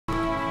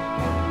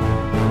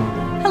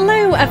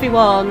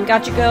everyone,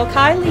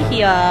 GadgetGirlKylie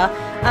here,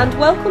 and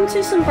welcome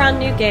to some brand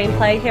new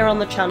gameplay here on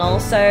the channel.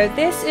 So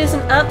this is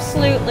an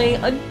absolutely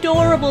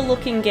adorable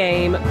looking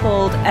game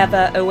called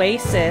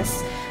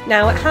Oasis.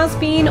 Now it has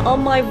been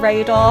on my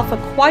radar for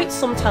quite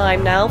some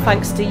time now,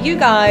 thanks to you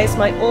guys,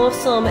 my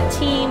awesome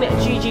Team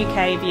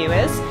GGK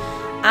viewers.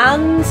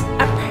 And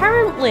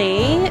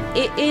apparently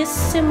it is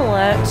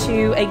similar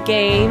to a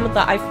game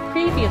that I've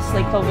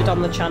previously covered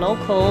on the channel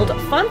called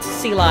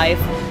Fantasy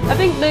Life. I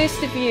think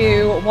most of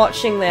you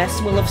watching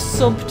this will have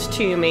subbed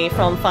to me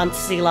from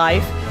Fantasy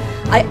Life.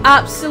 I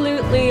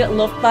absolutely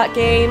loved that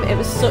game. It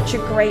was such a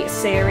great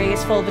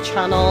series for the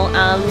channel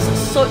and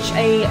such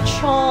a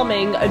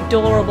charming,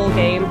 adorable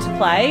game to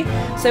play.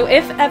 So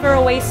if ever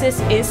Oasis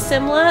is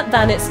similar,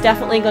 then it's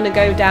definitely going to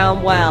go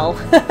down well.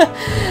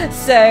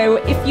 So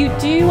if you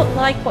do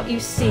like what you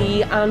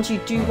see and you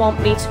do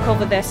want me to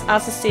cover this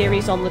as a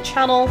series on the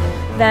channel,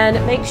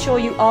 then make sure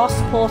you are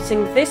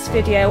supporting this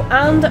video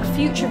and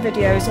future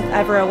videos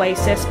of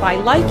Oasis by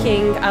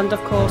liking and of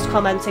course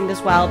commenting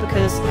as well,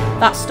 because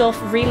that stuff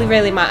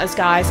really matters,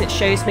 guys. It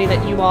shows me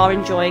that you are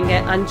enjoying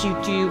it and you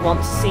do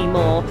want to see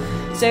more.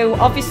 So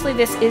obviously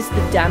this is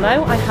the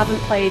demo. I haven't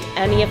played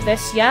any of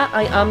this yet.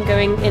 I am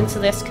going into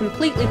this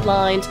completely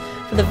blind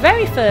for the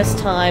very first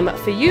time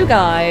for you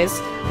guys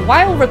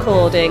while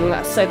recording,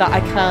 so that I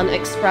can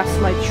express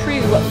my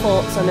true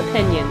thoughts and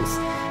opinions.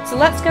 So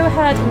let's go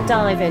ahead and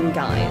dive in,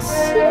 guys.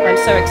 I'm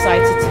so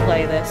excited to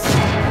play this.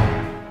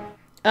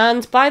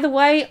 And by the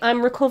way,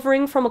 I'm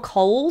recovering from a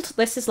cold.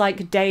 This is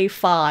like day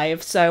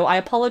 5, so I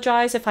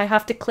apologise if I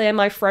have to clear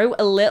my throat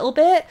a little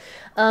bit,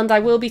 and I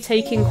will be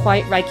taking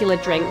quite regular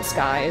drinks,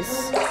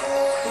 guys.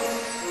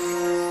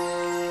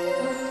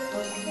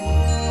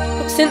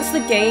 But since the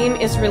game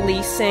is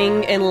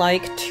releasing in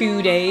like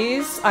 2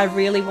 days, I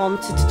really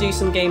wanted to do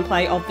some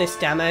gameplay of this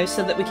demo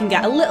so that we can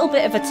get a little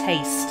bit of a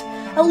taste.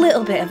 A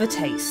little bit of a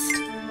taste.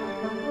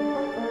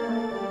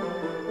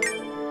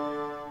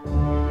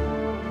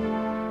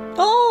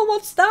 Oh,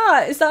 what's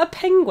that? Is that a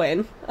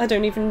penguin? I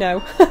don't even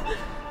know.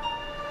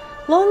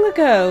 Long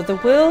ago, the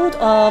world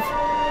of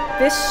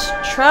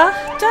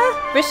Vistrata,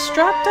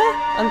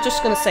 I'm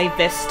just going to say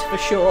Vist for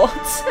short,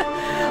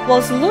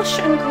 was lush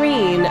and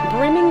green,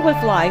 brimming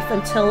with life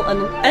until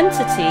an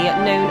entity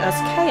known as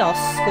Chaos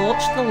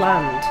scorched the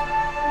land.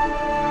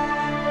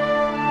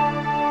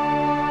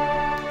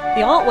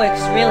 The artwork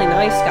is really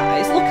nice,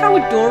 guys. Look how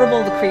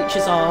adorable the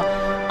creatures are.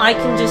 I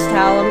can just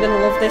tell I'm going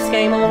to love this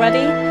game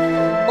already.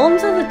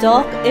 Under the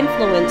dark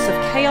influence of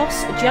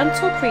chaos,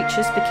 gentle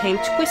creatures became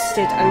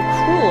twisted and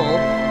cruel.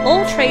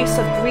 All trace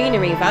of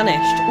greenery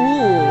vanished.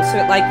 Ooh,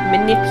 so it like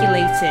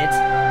manipulated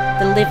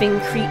the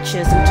living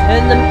creatures and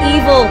turned them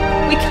evil.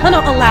 We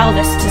cannot allow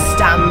this to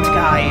stand,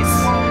 guys.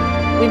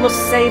 We must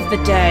save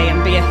the day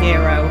and be a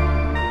hero.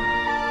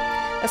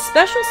 A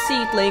special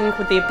seedling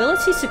with the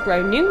ability to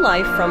grow new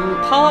life from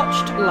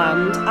parched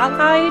land,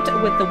 allied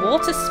with the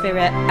water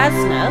spirit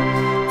Esna,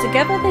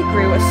 together they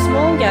grew a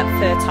small yet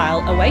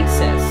fertile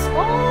oasis.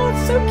 Oh,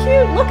 it's so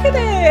cute, look at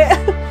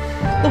it!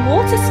 The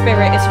water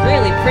spirit is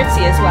really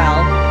pretty as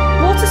well.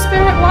 Water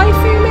spirit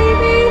waifu,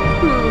 maybe?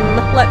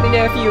 Let me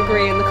know if you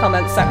agree in the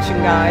comments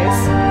section, guys.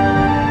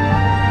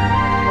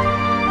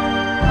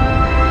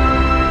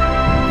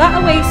 That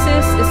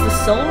oasis is the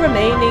sole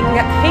remaining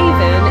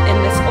haven in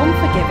this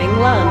unforgiving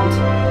land.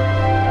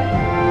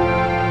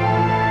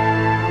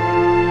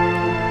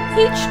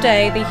 Each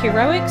day the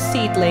heroic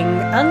Seedling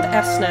and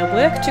Esna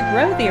work to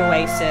grow the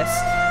oasis,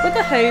 with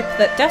the hope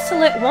that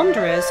desolate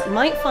wanderers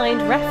might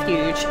find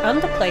refuge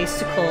and a place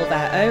to call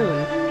their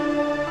own.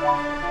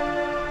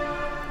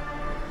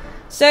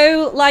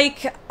 So,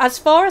 like, as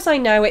far as I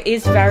know, it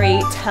is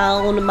very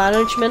town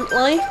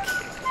management-like.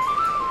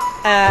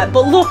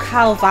 But look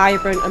how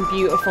vibrant and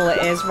beautiful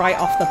it is right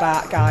off the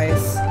bat,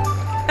 guys.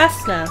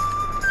 Esna,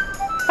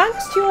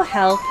 thanks to your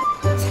help,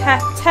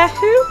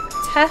 Tehu?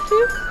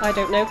 I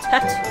don't know,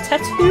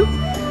 Tetu?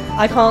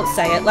 I can't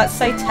say it, let's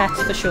say Tet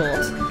for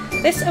short.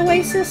 This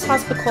oasis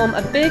has become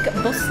a big,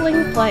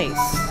 bustling place.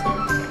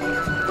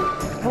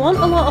 I want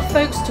a lot of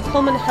folks to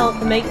come and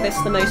help make this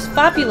the most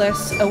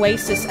fabulous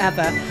oasis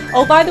ever.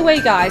 Oh, by the way,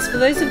 guys, for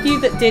those of you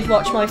that did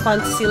watch my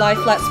Fantasy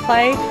Life Let's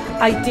Play,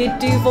 I did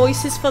do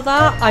voices for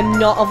that. I'm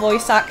not a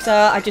voice actor,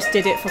 I just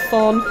did it for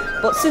fun.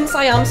 But since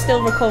I am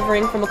still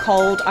recovering from a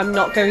cold, I'm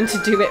not going to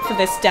do it for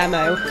this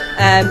demo.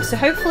 So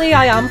hopefully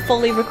I am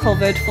fully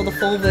recovered for the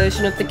full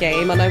version of the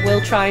game, and I will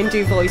try and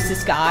do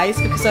voices, guys,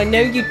 because I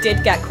know you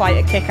did get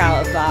quite a kick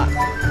out of that.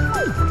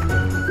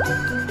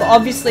 But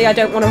obviously I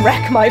don't want to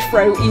wreck my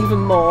throat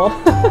even more.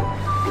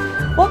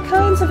 What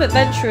kinds of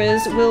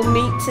adventurers will we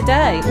meet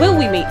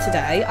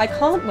today? I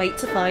can't wait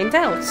to find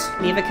out.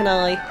 Neither can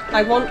I.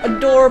 I want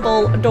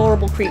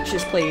adorable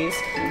creatures, please.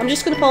 I'm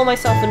just going to pour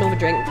myself another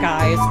drink,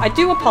 guys. I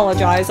do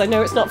apologise, I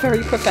know it's not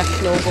very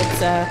professional,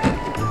 but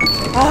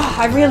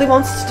I really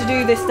wanted to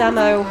do this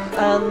demo,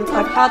 and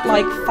I've had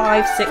like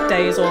 5 sick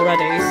days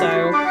already,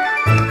 so...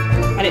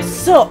 And it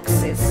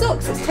sucks,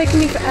 it's taken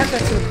me forever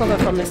to recover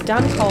from this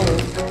damn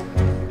cold.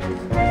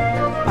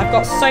 I've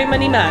got so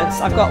many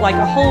meds. I've got like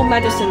a whole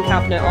medicine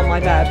cabinet on my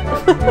bed.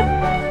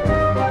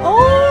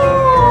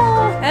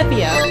 Oh,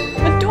 heavier.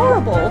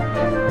 Adorable.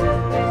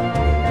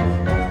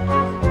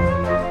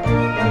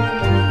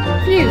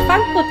 Phew,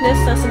 thank goodness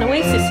there's an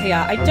oasis here.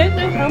 I don't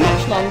know how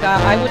much longer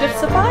I would have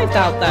survived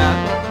out there.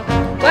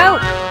 Well,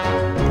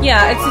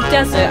 yeah, it's a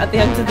desert at the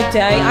end of the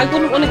day. I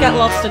wouldn't want to get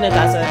lost in a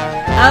desert.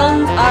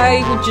 And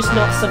I would just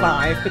not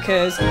survive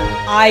because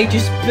I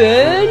just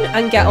burn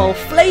and get all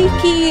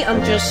flaky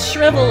and just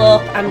shrivel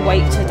up and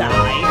wait to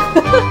die.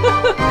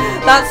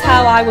 That's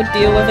how I would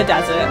deal with a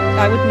desert.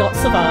 I would not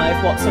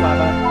survive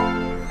whatsoever.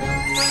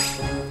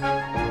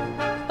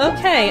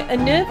 Okay, a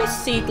nervous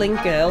seedling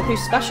girl who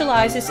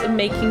specialises in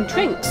making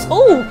drinks.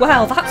 Oh,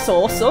 wow, that's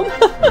awesome.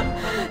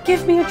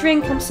 Give me a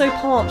drink, I'm so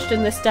parched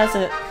in this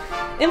desert.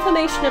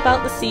 Information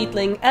about the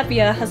seedling,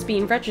 Evia, has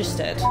been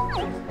registered.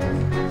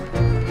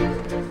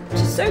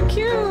 She's so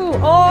cute!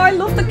 Oh, I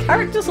love the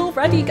characters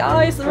already,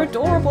 guys! They're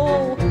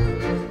adorable!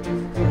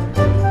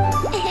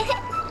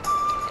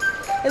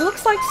 It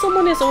looks like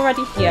someone is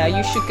already here.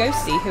 You should go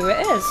see who it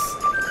is.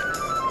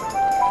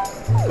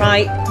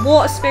 Right,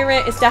 water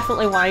spirit is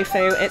definitely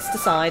waifu. It's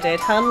decided.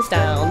 Hands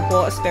down,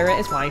 water spirit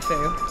is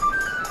waifu.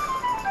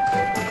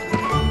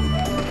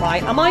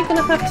 Right, am I going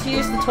to have to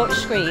use the touch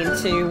screen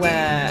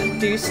to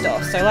do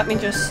stuff? So let me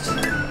just...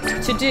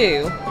 To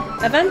do,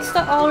 events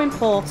that are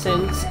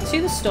important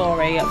to the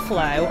story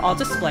flow are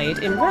displayed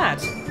in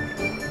red.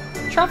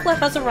 Traveller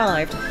has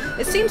arrived.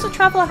 It seems a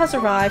traveller has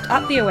arrived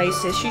at the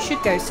oasis. You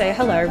should go say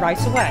hello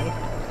right away.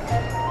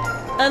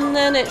 And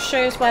then it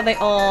shows where they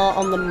are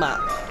on the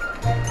map.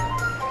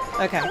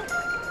 Okay.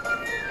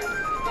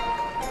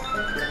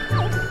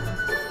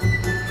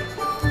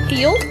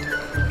 Heal.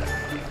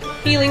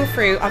 Healing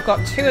fruit, I've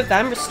got 2 of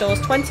them, restores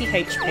 20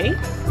 HP.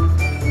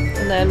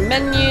 And then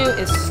menu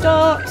is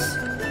start.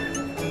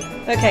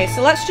 Okay,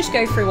 so let's just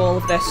go through all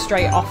of this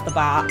straight off the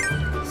bat.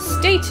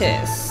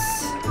 Status.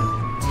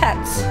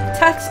 Tet.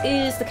 Tet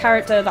is the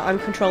character that I'm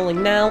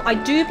controlling now. I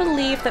do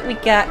believe that we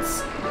get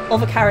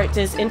other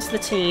characters into the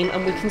team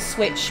and we can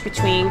switch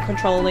between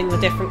controlling the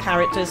different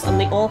characters, and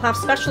they all have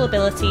special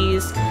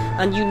abilities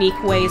and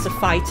unique ways of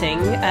fighting.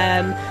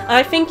 And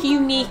I think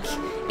unique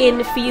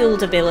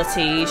in-field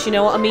abilities, you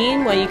know what I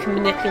mean? Where you can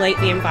manipulate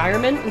the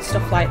environment and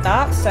stuff like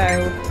that,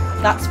 so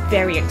that's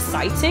very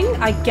exciting.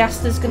 I guess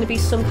there's going to be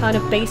some kind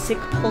of basic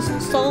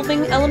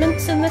puzzle-solving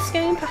elements in this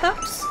game,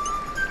 perhaps?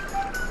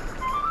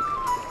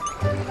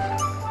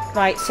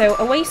 Right, so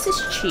Oasis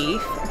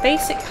Chief,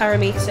 basic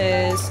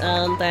parameters,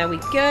 and there we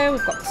go.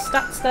 We've got the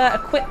stats there.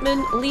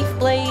 Equipment, Leaf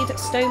Blade,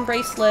 Stone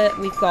Bracelet.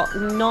 We've got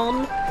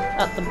none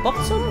at the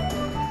bottom.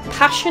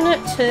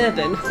 Passionate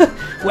Turban.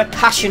 We're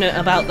passionate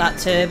about that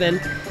turban.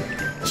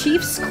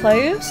 Chief's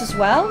Clothes as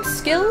well.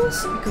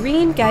 Skills,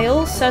 Green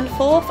Gale, send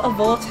forth a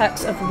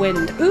vortex of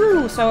wind.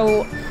 Ooh,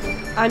 so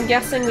I'm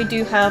guessing we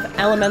do have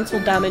elemental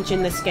damage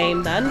in this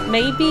game then.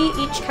 Maybe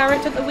each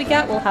character that we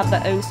get will have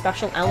their own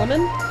special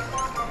element.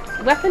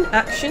 Weapon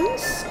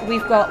actions,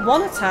 we've got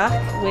 1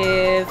 attack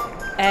with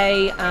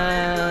A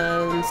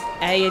and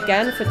A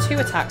again for 2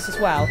 attacks as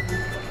well.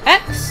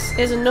 X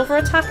is another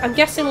attack. I'm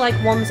guessing like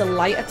one's a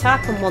light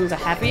attack and one's a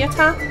heavy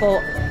attack,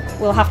 but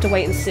we'll have to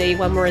wait and see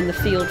when we're in the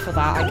field for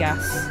that, I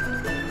guess.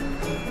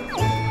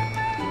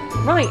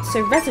 Right,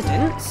 so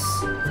residents.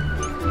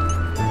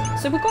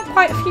 So we've got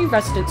quite a few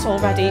residents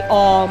already.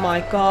 Oh my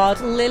god,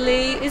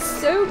 Lily is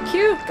so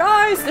cute,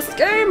 guys! This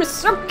game is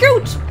so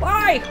cute!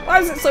 Why? Why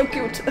is it so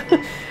cute?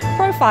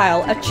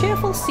 Profile, a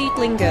cheerful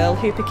seedling girl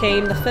who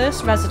became the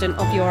first resident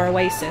of your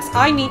oasis.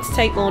 I need to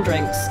take more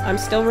drinks. I'm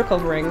still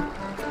recovering.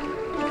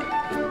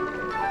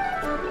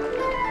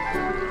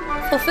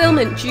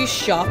 Fulfillment Juice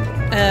Shop,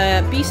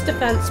 Beast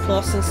Defense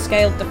Plus and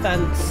Scaled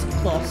Defense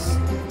Plus.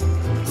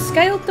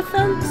 Scaled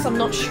Defense? I'm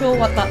not sure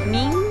what that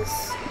means.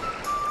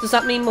 Does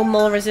that mean we're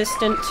more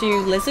resistant to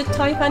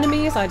lizard-type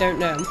enemies? I don't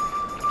know.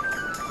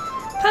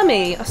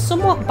 Pammy, a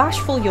somewhat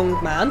bashful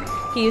young man.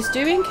 He is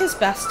doing his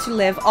best to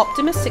live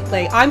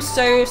optimistically. I'm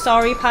so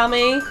sorry,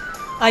 Pammy.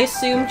 I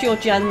assumed your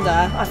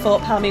gender. I thought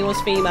Pammy was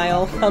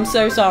female. I'm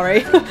so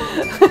sorry.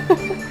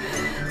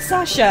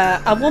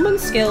 Sasha, a woman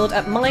skilled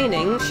at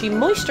mining. She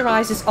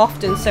moisturizes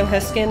often so her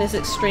skin is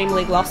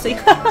extremely glossy.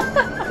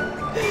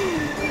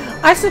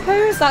 I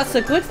suppose that's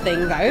a good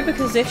thing though,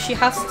 because if she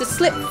has to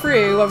slip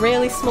through a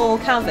really small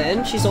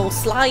cavern, she's all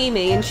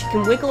slimy and she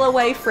can wiggle her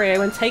way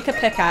through and take a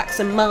pickaxe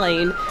and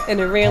mine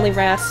in a really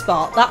rare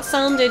spot. That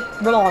sounded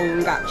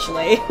wrong,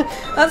 actually.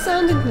 That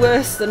sounded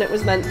worse than it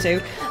was meant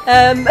to.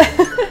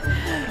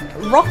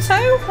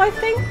 Rotto, I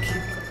think?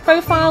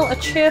 Profile, a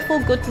cheerful,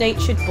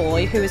 good-natured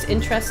boy who is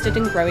interested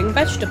in growing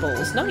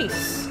vegetables.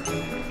 Nice.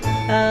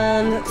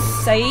 And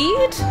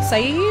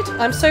Saeed?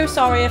 I'm so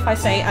sorry if I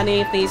say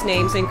any of these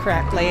names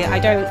incorrectly. I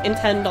don't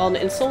intend on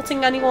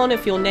insulting anyone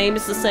if your name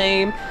is the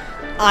same.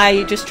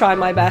 I just try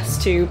my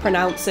best to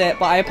pronounce it,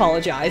 but I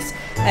apologise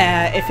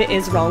if it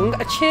is wrong.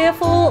 A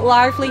cheerful,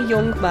 lively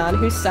young man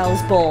who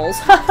sells balls.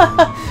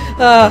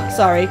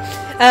 Sorry.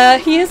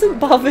 He isn't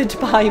bothered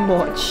by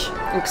much,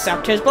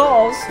 except his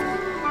balls.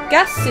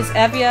 Guests is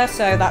Evia,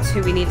 so that's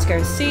who we need to go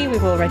and see.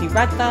 We've already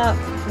read that.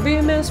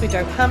 Rumours, we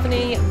don't have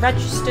any.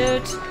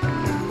 Registered.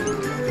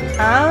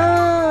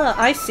 Ah,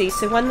 I see.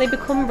 So when they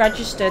become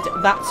registered,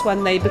 that's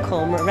when they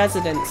become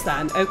residents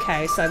then.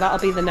 Okay, so that'll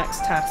be the next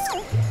task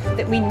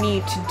that we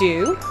need to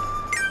do.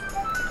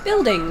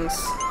 Buildings.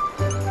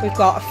 We've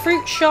got a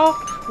fruit shop.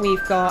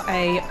 We've got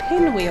a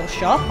pinwheel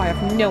shop. I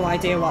have no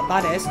idea what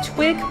that is.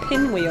 Twig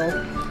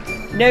pinwheel.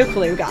 No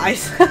clue,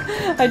 guys.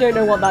 I don't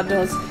know what that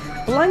does.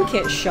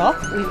 Blanket shop.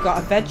 We've got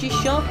a veggie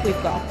shop.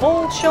 We've got a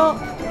ball shop.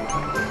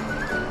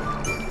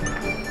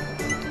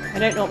 I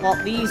don't know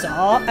what these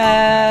are.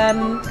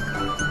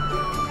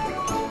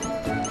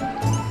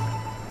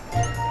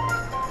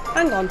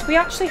 Hang on, do we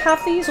actually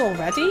have these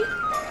already?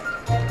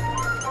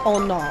 Or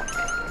not?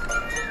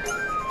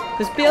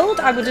 Because build,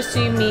 I would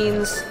assume,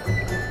 means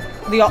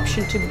the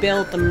option to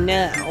build them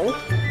now.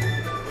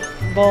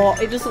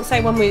 But it doesn't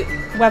say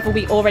whether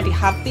we already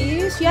have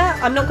these yet.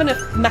 I'm not going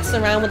to mess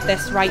around with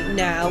this right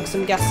now, because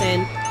I'm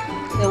guessing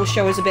it will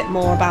show us a bit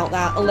more about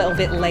that a little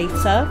bit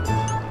later.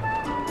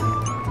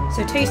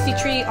 So tasty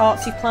tree,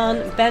 artsy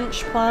plant,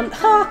 bench plant.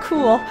 Ah,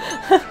 cool.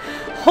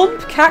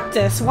 Hump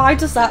cactus. Why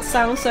does that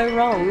sound so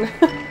wrong?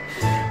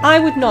 I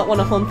would not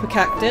want to hump a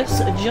cactus,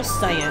 just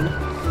saying.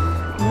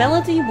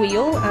 Melody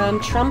wheel and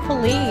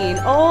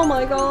trampoline. Oh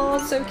my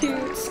god, so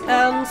cute.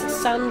 And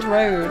sand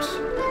road.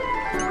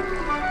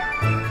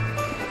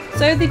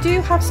 So they do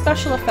have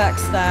special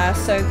effects there.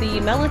 So the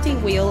melody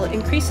wheel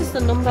increases the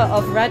number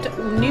of red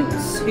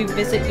newts who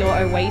visit your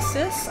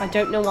oasis. I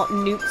don't know what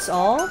newts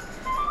are.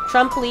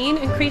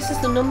 Trampoline increases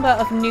the number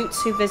of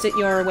newts who visit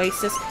your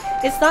oasis.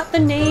 Is that the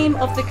name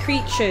of the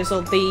creatures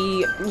or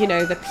the, you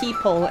know, the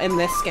people in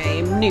this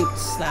game?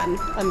 Newts, then,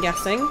 I'm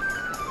guessing.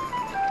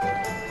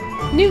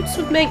 Newts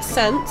would make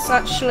sense,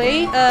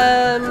 actually.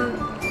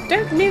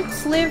 Don't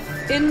newts live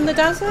in the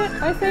desert,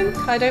 I think?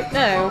 I don't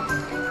know.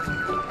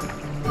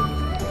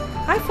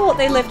 I thought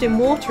they lived in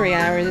watery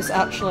areas,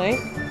 actually.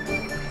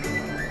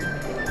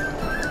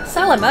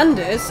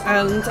 Salamanders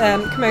and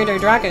Komodo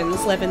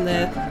dragons live in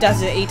the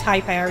desert-y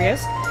type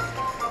areas.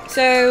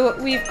 So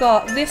we've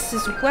got this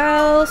as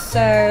well.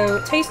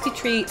 So tasty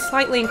treat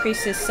slightly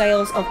increases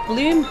sales of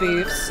bloom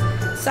booths,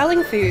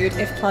 selling food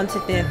if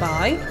planted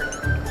nearby.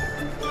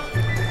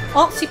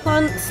 Artsy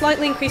plant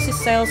slightly increases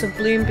sales of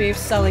bloom booths,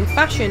 selling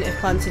fashion if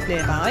planted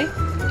nearby.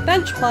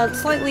 Bench plant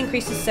slightly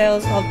increases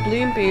sales of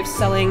bloom booths,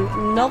 selling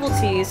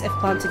novelties if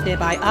planted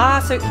nearby. Ah,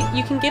 so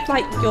you can give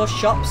like your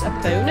shops a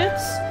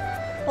bonus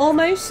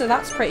almost, so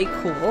that's pretty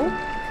cool.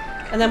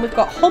 And then we've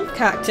got hump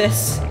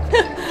cactus.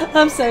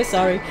 I'm so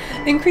sorry.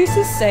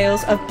 Increases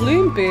sales of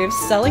bloom booths,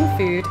 selling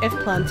food if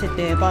planted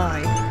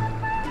nearby.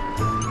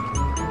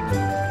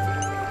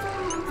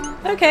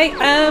 Okay,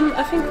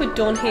 I think we're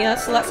done here,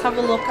 so let's have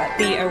a look at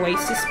the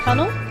Oasis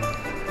panel.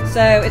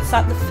 So it's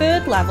at the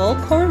 3rd level,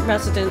 current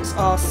residents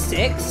are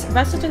 6,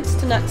 residents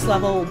to next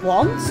level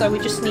 1, so we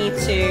just need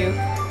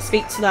to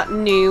speak to that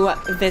new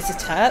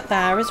visitor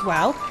there as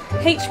well.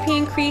 HP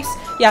increase,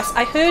 yes,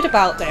 I heard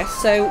about this.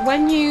 So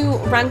when you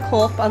rank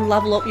up and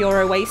level up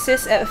your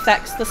Oasis, it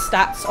affects the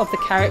stats of the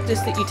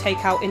characters that you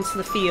take out into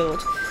the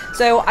field.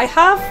 So I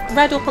have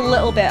read up a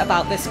little bit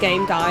about this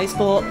game, guys,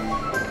 but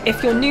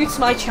if you're new to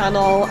my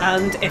channel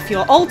and if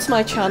you're old to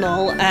my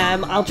channel,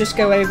 I'll just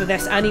go over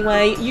this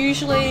anyway.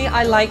 Usually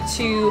I like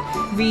to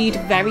read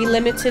very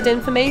limited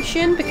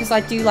information because I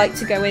do like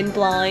to go in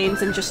blind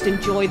and just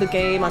enjoy the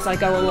game as I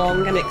go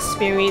along and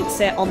experience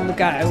it on the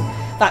go.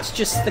 That's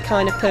just the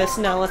kind of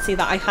personality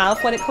that I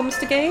have when it comes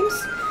to games.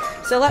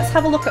 So let's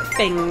have a look at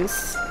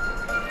things.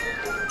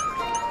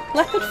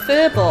 Leopard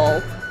fur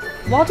ball.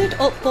 Wadded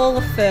up ball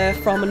of fur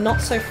from a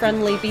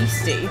not-so-friendly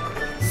beastie.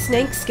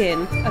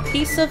 Snakeskin. A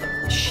piece of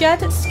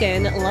shed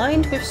skin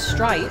lined with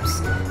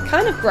stripes.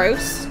 Kind of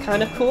gross,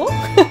 kind of cool.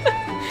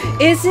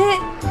 Is it?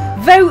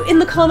 Vote in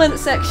the comment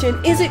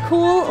section. Is it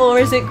cool or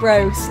is it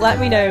gross? Let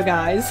me know,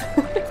 guys.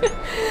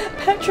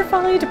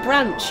 Petrified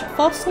branch.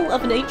 Fossil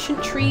of an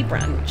ancient tree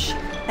branch.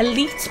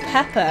 Elite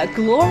pepper.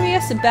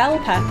 Glorious bell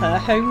pepper.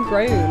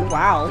 Homegrown.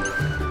 Wow.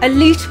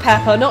 Elite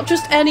pepper. Not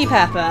just any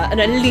pepper. An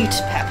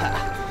elite pepper.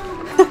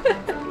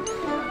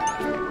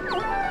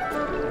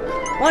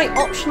 Right,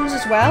 options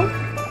as well.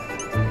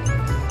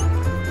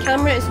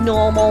 Camera is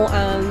normal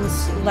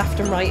and left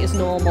and right is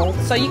normal.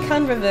 So you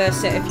can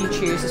reverse it if you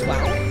choose as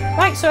well.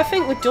 Right, so I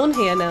think we're done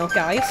here now,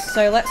 guys.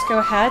 So let's go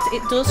ahead.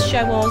 It does show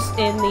us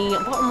in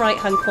the bottom right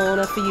hand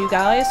corner for you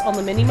guys on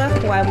the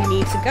minimap where we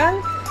need to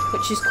go,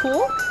 which is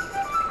cool.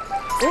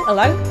 Oh,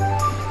 hello.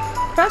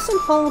 Press and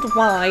hold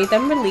Y,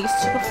 then release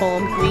to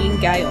perform Green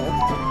Gale.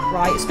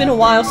 Right, it's been a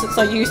while since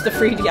I used the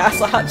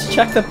 3DS. I had to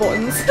check the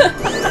buttons.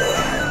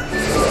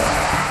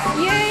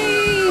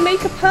 Yay!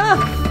 Make a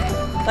path!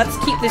 Let's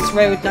keep this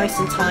road nice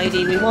and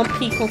tidy. We want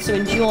people to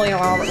enjoy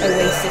our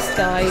oasis,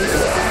 guys.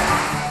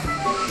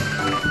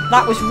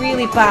 That was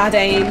really bad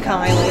aim,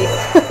 Kylie.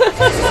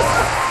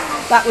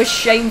 That was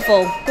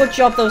shameful. Good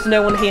job there was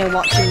no one here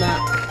watching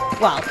that.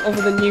 Well,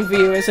 other than new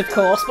viewers, of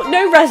course, but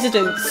no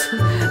residents.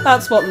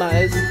 That's what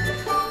matters.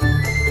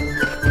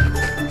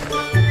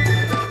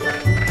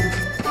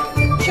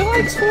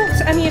 I talk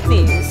to any of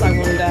these, I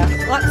wonder?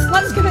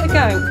 Let's give it a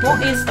go.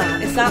 What is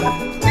that? Is that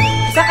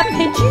a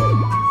pigeon?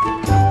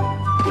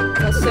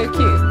 That's so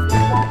cute.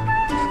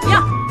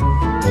 Yeah.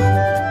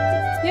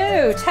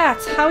 Yo, Tat,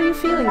 how are you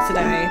feeling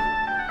today?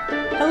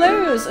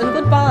 Hellos and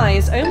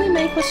goodbyes only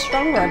make us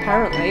stronger,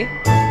 apparently.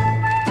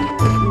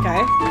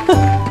 Okay.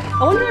 I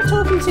wonder if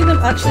talking to them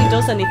actually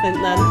does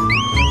anything then.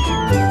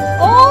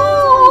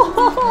 Oh,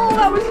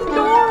 that was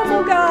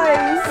adorable,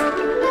 guys!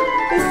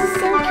 This is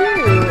so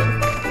cute.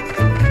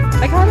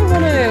 I kind of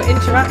want to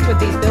interact with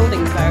these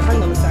buildings though.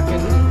 Hang on a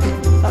second.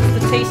 That's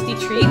the tasty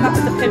treat. That's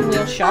the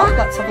pinwheel shop.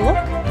 Let's have a look.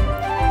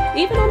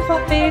 Even on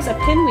hot days, a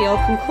pinwheel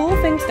can cool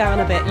things down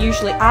a bit,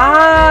 usually.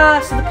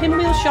 Ah, so the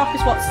pinwheel shop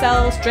is what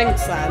sells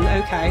drinks then.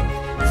 Okay.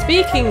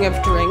 Speaking of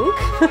drink,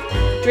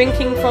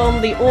 drinking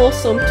from the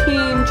awesome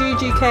Team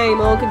GGK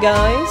mug,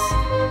 guys.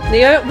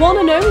 The one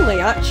and only,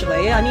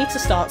 actually. I need to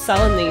start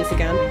selling these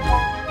again.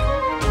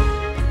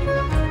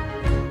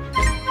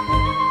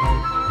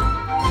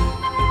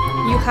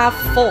 You have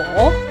 4.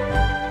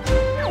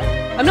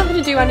 I'm not going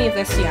to do any of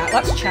this yet.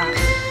 Let's chat.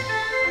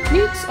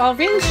 Newts are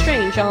really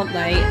strange, aren't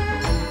they?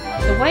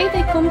 The way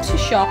they come to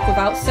shop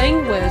without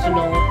saying words and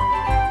all.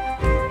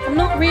 I'm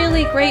not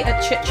really great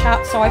at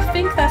chit-chat, so I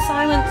think their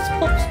silence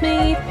puts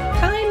me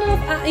kind of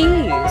at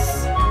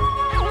ease.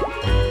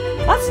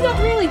 That's not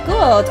really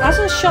good. As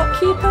a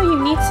shopkeeper, you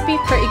need to be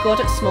pretty good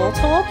at small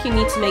talk. You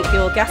need to make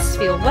your guests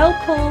feel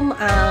welcome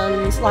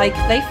and, like,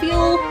 they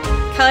feel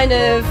kind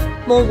of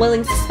more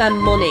willing to spend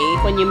money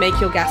when you make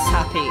your guests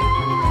happy.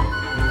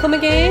 Come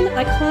again?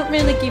 I can't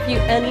really give you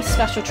any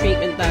special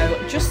treatment though,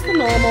 just the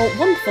normal,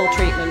 wonderful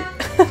treatment.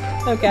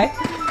 Okay.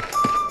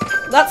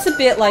 That's a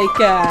bit like,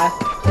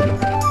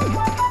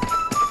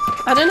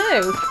 I don't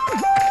know,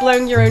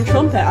 blowing your own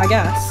trumpet, I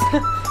guess.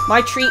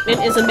 My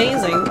treatment is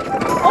amazing.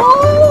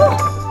 Oh!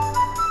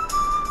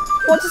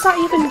 What does that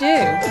even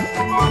do?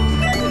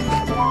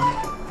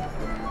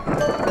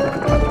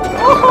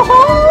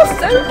 Oh,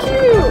 so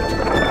cute!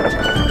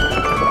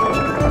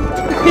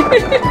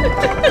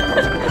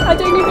 I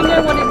don't even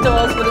know what it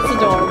does, but it's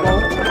adorable.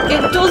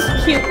 It does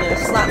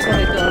cuteness, that's what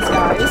it does,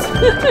 guys.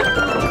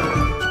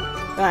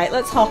 Right,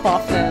 let's hop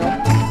off now.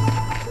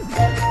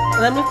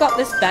 And then we've got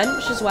this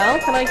bench as well.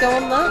 Can I go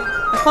on that?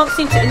 I can't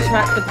seem to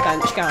interact with the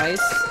bench, guys.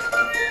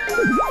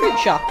 Fruit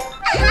shop.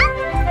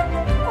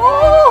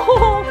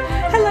 Oh!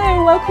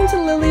 Hello, welcome to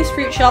Lily's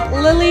Fruit Shop.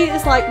 Lily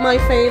is like my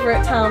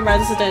favourite town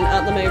resident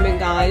at the moment,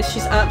 guys.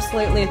 She's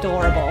absolutely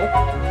adorable.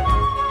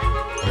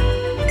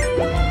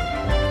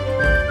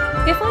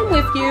 If I'm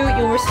with you,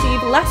 you'll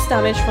receive less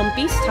damage from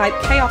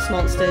beast-type chaos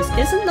monsters.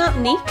 Isn't that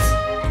neat?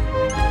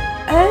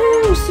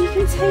 Oh, so you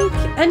can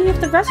take any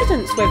of the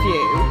residents with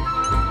you.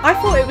 I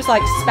thought it was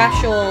like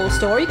special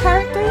story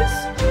characters.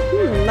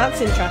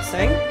 That's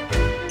interesting.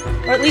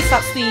 Or at least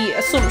that's the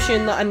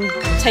assumption that I'm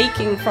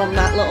taking from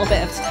that little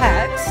bit of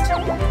text.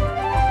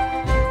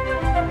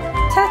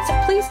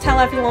 Tet, please tell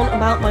everyone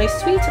about my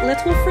sweet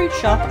little fruit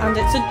shop and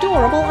its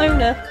adorable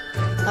owner.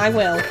 I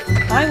will,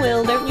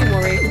 don't you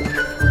worry.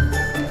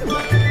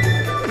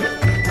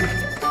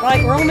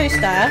 Right, we're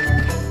almost there.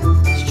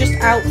 It's just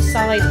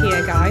outside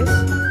here, guys.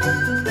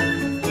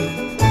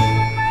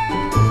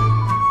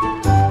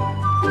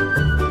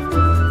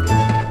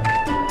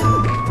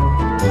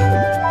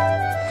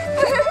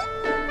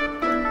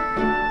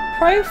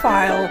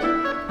 Profile.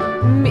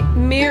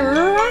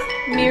 Mirror?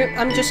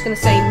 I'm just going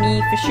to say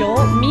me for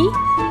short. Me?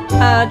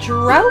 A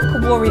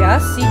Drauk warrior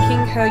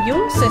seeking her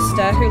young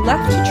sister who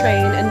left to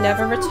train and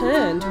never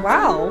returned.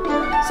 Wow.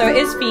 So it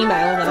is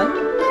female then.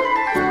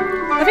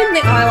 I think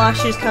the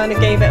eyelashes kind of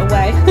gave it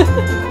away.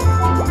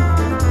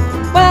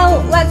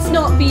 Well, let's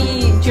not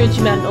be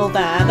judgmental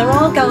there. There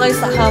are guys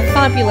that have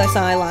fabulous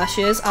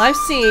eyelashes. I've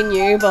seen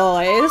you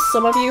boys.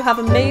 Some of you have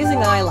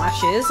amazing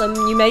eyelashes and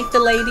you make the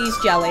ladies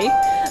jelly.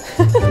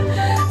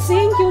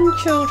 Seeing young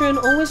children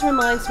always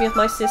reminds me of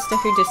my sister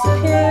who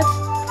disappeared.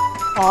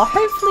 Oh,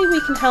 hopefully we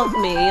can help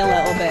me a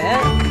little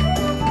bit.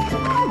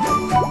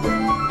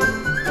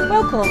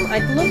 Welcome,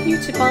 I'd love you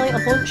to buy a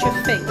bunch of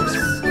things.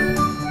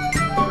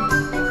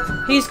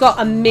 He's got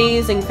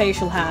amazing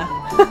facial hair.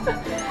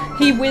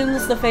 He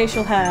wins the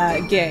facial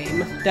hair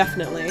game,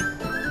 definitely.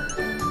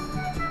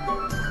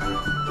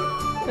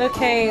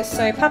 Okay,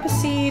 so pepper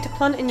seed,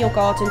 plant in your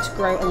garden to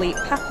grow elite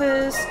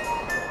peppers.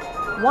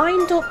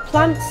 Wind up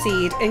plant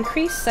seed,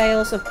 increase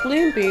sales of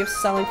bloom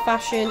booths selling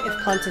fashion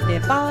if planted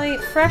nearby.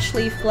 Fresh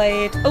leaf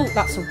blade, oh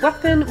that's a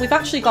weapon, we've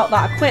actually got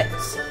that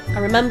equipped. I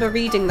remember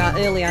reading that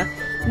earlier.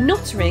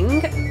 Nut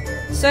ring,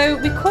 so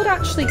we could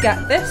actually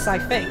get this I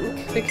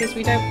think, because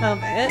we don't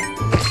have it.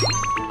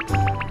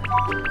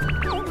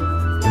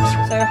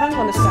 So hang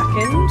on a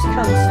second,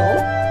 cancel.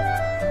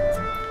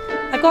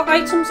 I've got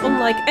items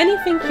unlike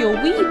anything your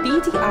wee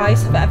beady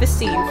eyes have ever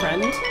seen,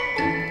 friend.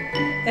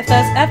 If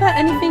there's ever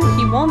anything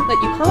you want that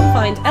you can't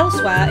find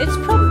elsewhere, it's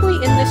probably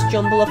in this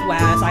jumble of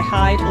wares I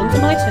hide under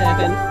my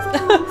turban.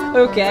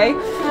 Okay,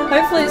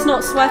 hopefully it's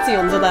not sweaty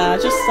under there,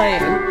 just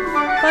saying.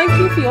 Thank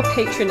you for your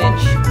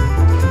patronage.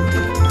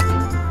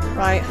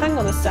 Right, hang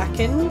on a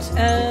second.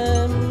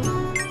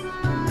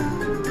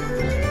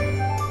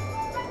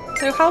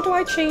 So how do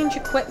I change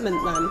equipment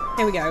then?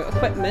 Here we go,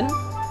 equipment.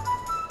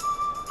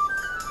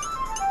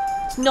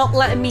 It's not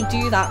letting me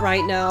do that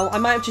right now. I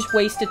might have just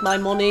wasted my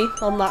money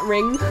on that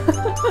ring.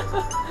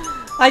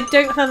 I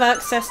don't have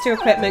access to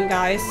equipment,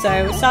 guys,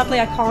 so sadly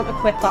I can't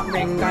equip that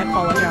ring. I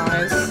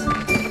apologise.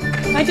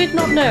 I did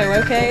not know,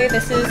 okay?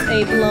 This is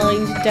a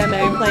blind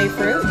demo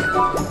playthrough.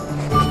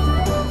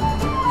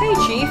 Hey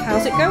Chief,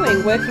 how's it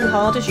going? Working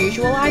hard as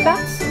usual, I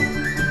bet?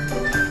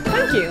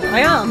 Thank you,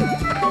 I am.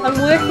 I'm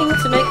working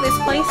to make this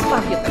place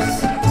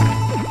fabulous.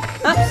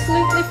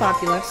 Absolutely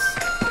fabulous.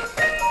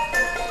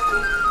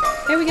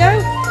 Here we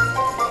go.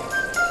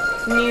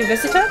 New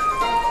visitor.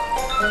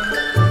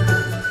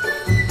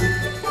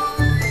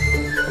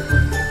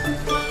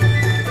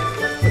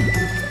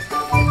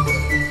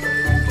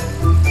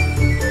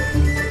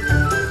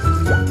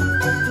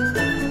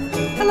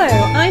 Hello,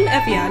 I'm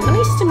Evia.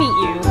 Nice to meet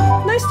you.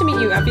 Nice to meet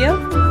you,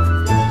 Evia.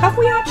 Have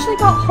we actually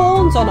got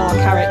horns on our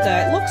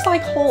character? It looks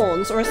like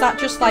horns, or is that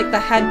just like the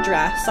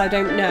headdress? I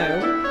don't know.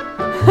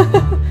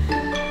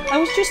 I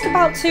was just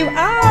about to...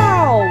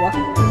 Ow!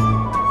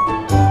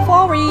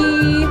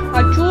 Sorry!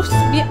 I just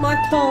bit my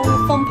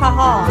tongue thumper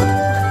hard.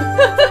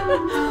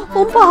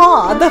 Thumper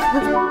hard!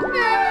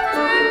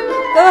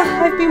 Ugh,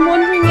 I've been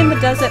wandering in the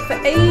desert for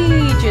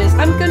ages.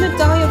 I'm gonna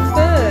die of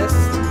thirst.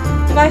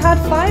 If I had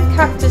 5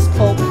 cactus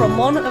pulp from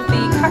one of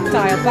the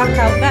cacti back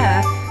out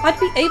there, I'd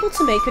be able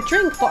to make a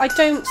drink, but I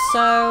don't,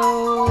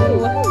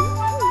 so...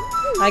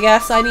 I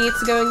guess I need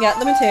to go and get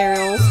the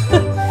materials.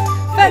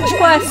 Fetch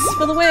quests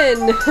for the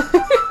win!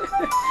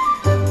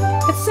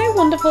 It's so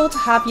wonderful to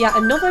have yet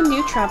another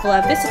new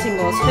traveller visiting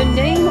us. Her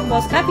name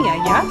was Evia,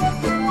 yeah?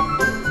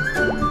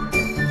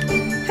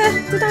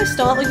 Heh, did I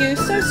startle you?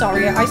 So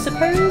sorry. I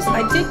suppose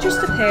I did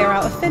just appear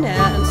out of thin air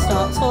and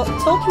start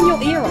talking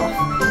your ear off.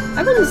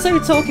 I wouldn't say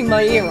talking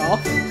my ear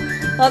off.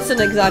 That's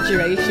an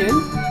exaggeration.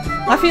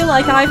 I feel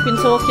like I've been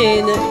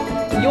talking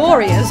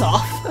your ears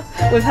off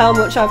with how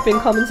much I've been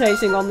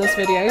commentating on this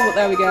video, but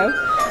there we go.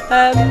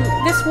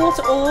 This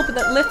water orb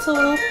that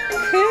little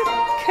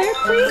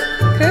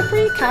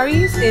Kerpri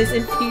carries is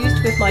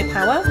infused with my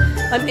power.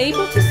 I'm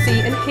able to see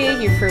and hear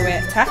you through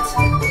it, Tet.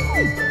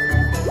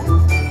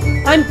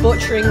 I'm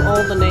butchering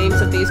all the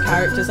names of these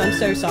characters, I'm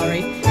so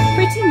sorry.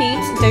 Pretty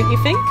neat, don't you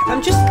think?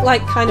 I'm just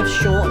like kind of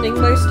shortening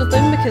most of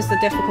them because they're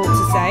difficult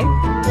to say.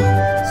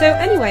 So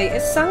anyway,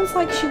 it sounds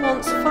like she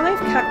wants 5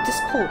 cactus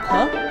pulp,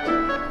 huh?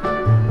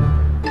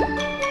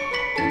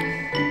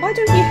 Why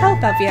don't you help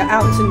Evia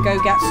out and go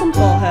get some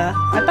for her?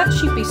 I bet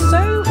she'd be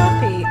so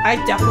happy.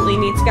 I definitely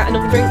need to get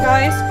another drink,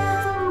 guys.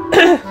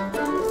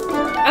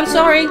 I'm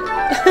sorry.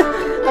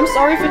 I'm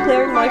sorry for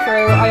clearing my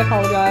throat, I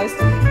apologise.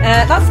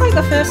 That's like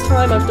the first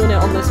time I've done it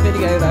on this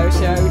video though,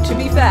 so to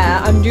be fair,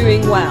 I'm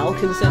doing well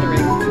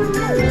considering.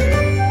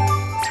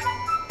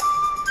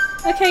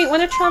 Okay,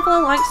 when a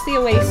traveller likes the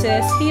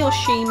Oasis, he or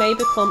she may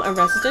become a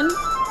resident.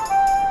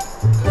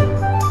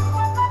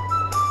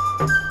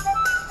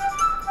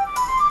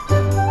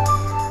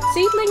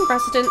 Seedling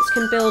residents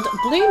can build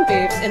bloom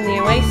booths in the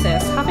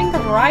Oasis. Having a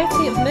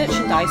variety of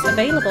merchandise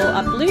available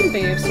at bloom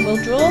booths will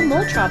draw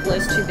more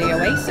travellers to the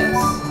Oasis.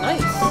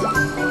 Nice.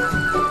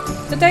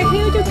 Did I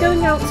hear you're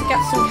going out to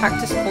get some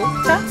cactus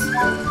pulp, Tet?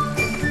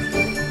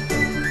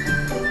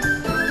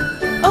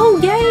 Oh,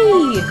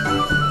 yay!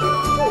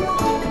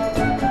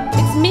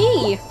 It's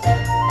me!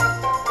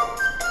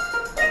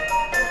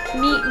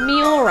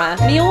 Miora.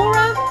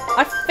 Miora?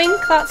 I think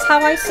that's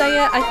how I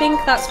say it. I think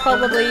that's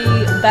probably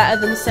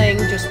better than saying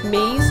just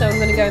me, so I'm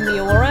gonna go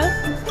Miora.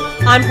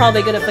 I'm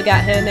probably gonna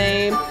forget her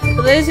name.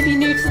 For those of you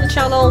new to the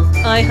channel,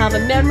 I have a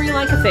memory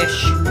like a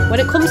fish. When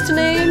it comes to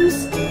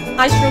names,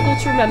 I struggle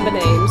to remember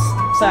names.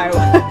 So,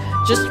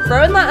 just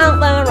throwing that out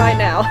there right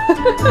now.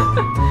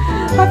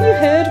 Have you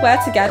heard where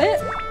to get it?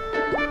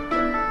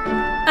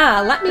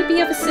 Ah, let me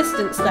be of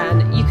assistance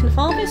then. You can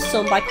harvest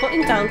some by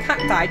cutting down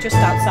cacti just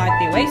outside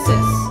the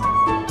Oasis.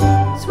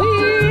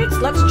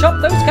 Sweet! Let's chop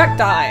those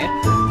cacti!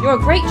 You're a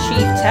great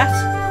chief, Tet.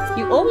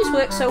 You always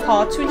work so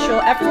hard to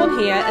ensure everyone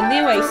here in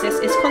the Oasis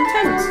is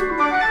content.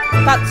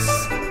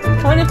 That's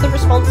kind of the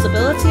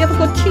responsibility of a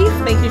good chief,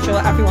 making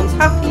sure everyone's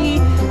happy,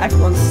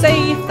 everyone's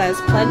safe,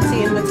 there's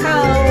plenty in the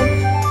town,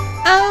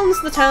 and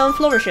the town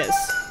flourishes.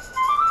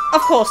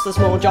 Of course there's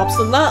more jobs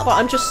than that, but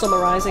I'm just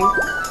summarising.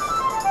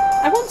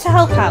 I want to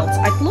help out.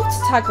 I'd love to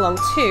tag along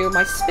too.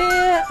 My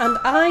spear and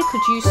I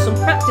could use some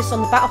practice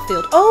on the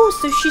battlefield. Oh,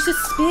 so she's a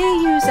spear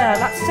user.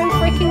 That's so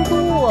freaking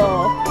cool.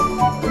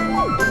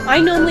 I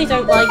normally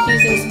don't like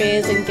using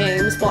spears in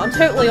games, but I'm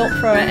totally up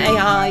for an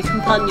AI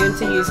companion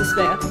to use a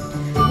spear.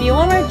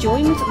 Miora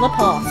joined the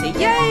party.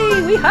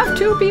 Yay! We have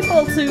 2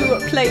 people to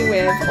play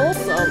with.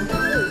 Awesome.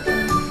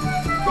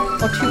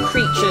 Or 2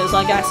 creatures,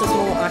 I guess is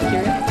more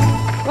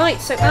accurate.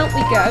 Right, so out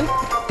we go.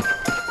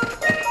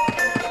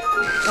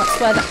 That's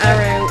where the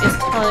arrow is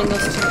telling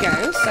us to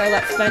go, so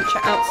let's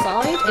venture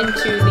outside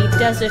into the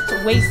desert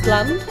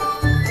wasteland.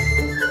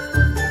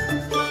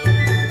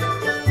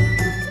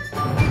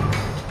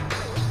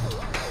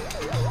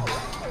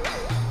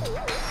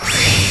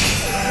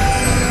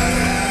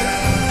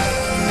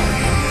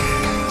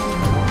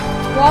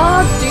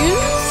 Guard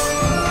dudes?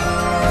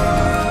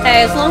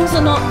 Hey, as long as they're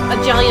not a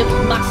giant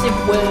massive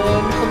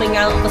worm coming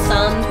out of the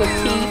sand with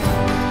teeth.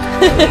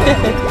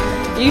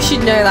 You should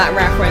know that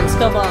reference,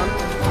 come on.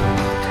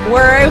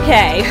 We're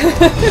okay.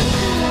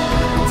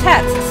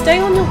 Tet,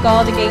 stay on your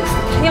guard against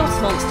the chaos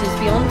monsters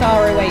beyond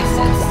our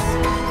oasis.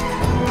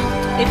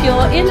 If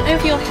you're in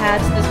over your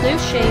head, there's no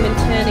shame in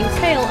turning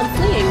tail and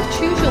fleeing.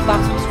 Choose your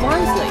battles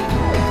wisely.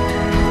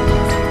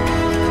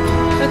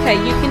 Okay,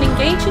 you can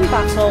engage in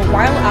battle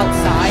while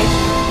outside.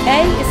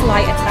 A is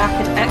light attack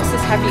and X is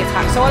heavy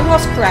attack. So I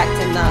was correct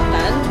in that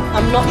then.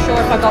 I'm not sure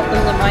if I got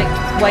them the right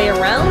way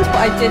around,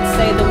 but I did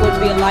say there would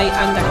be a light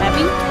and a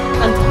heavy.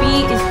 And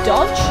B is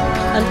dodge,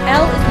 and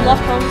L is lock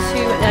onto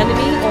an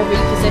enemy or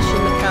reposition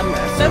the camera.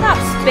 So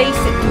that's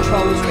basic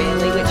controls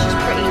really, which is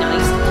pretty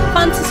nice.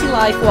 Fantasy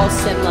Life was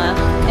similar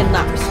in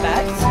that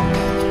respect.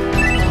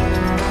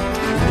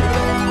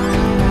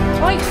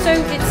 Right, so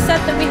it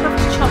said that we have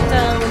to chop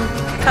down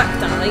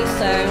cacti,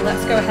 so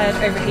let's go ahead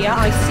over here.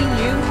 I see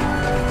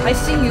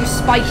you,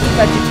 spiky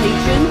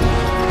vegetation.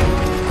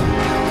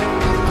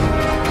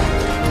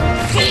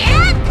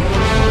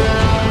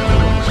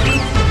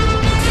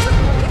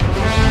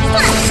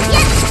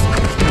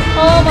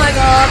 Oh my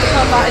god, the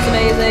combat is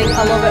amazing.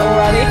 I love it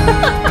already.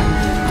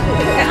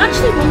 It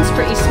actually runs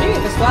pretty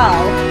smooth as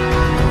well.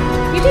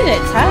 You did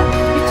it, Tet.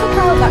 You took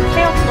out that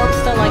chaos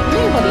monster like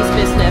nobody's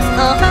business.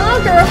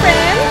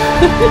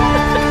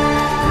 Girlfriend!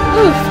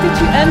 Oof, did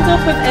you end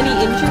up with any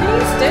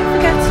injuries? Don't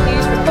forget to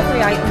use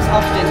recovery items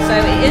often, so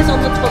it is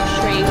on the touch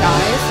screen,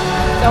 guys.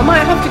 So I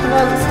might have to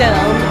glance down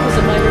because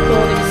of my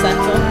recording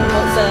setup,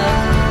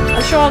 but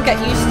I'm sure I'll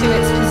get used to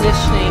its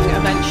positioning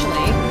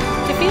eventually.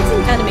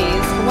 Defeating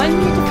enemies. When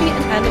you defeat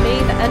an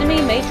enemy, the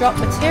enemy may drop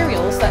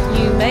materials that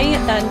you may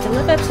then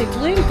deliver to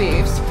bloom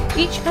booths.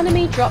 Each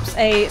enemy drops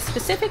a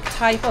specific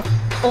type of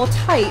or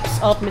types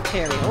of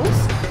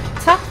materials.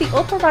 Tap the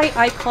upper right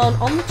icon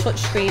on the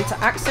touchscreen to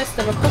access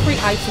the recovery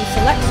item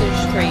selection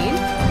screen.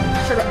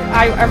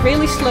 I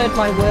really slurred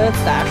my words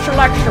there.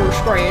 Selection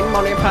screen,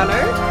 Money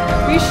Panner.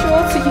 Be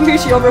sure to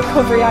use your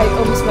recovery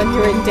items when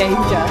you're in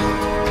danger.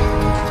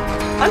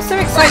 I'm so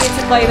excited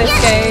to play this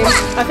game.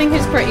 I think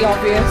it's pretty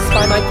obvious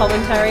by my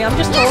commentary. I'm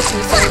just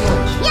talking so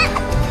much.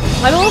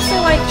 I'm also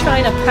like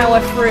trying to power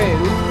through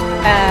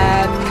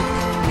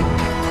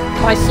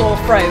my sore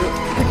throat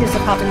because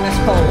of having this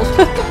cold.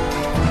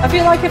 I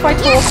feel like if I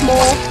talk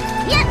more,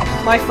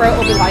 my throat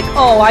will be like,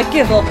 oh, I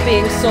give up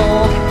being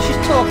sore.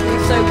 She's talking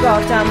so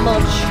goddamn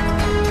much.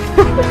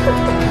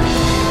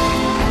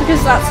 Because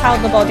that's how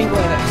the body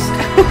works.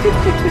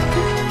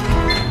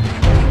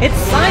 It's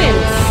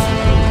science.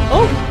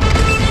 Oh.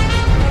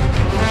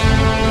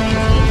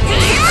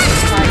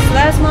 Right, so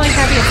there's my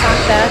heavy attack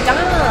there.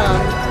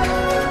 Damn.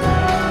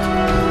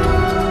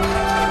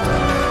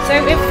 So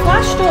it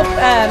flashed up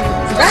red,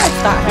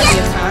 that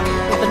heavy attack,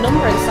 with a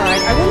number inside.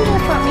 I wonder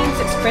if that means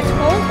it's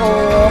critical,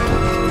 or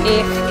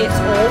if it's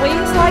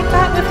always like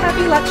that with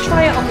heavy. Let's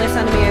try it on this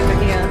enemy over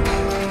here.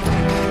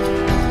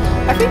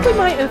 I think we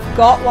might have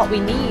got what we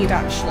need,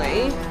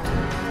 actually.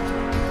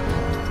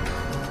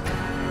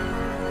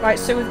 Right,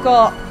 so we've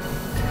got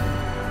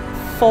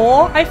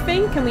 4, I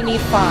think, and we need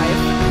 5.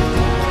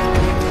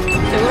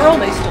 So we're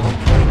almost done.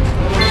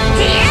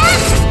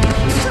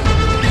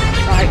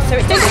 Right, so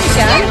it did it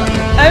again.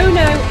 Oh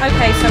no,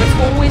 okay, so it's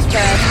always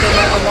red no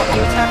matter what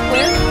you attack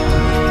with.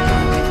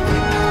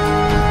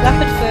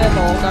 Leopard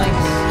furball,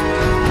 nice.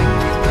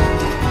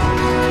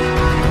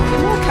 Is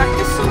there more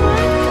cactus somewhere?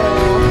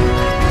 Or...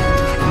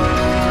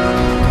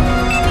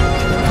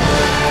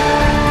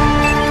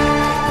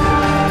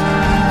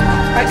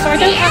 Right, so I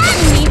don't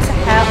actually need to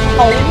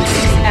hold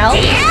L.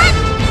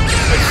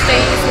 It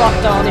stays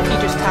locked on if you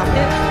just tap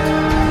it.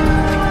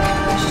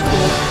 Which is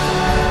cool.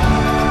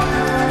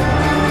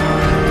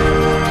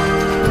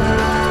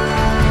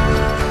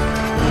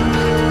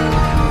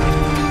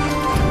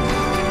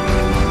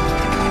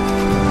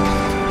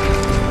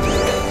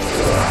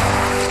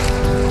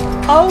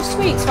 Oh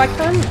sweet, so I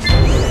can... Did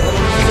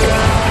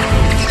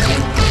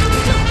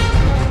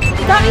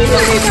that even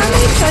do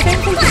damage? I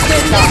don't think it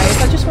did, guys.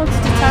 I just wanted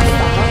to test that.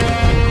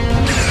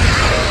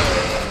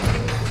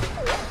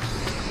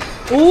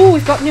 Ooh,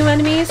 we've got new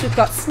enemies. We've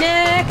got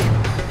Snake!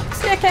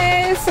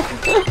 Snackies!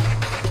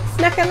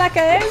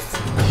 Snackaleckers!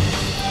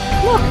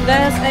 Look,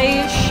 there's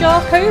a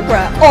shark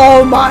cobra.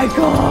 Oh my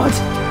god!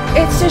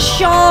 It's a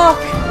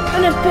shark!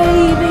 And a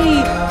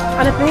baby!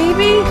 And a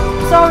baby?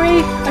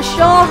 Sorry, a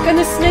shark and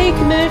a snake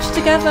merged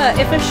together.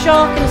 If a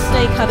shark and a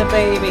snake had a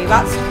baby,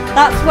 that's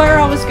where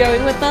I was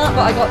going with that,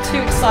 but I got too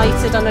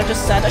excited and I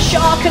just said, a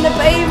shark and a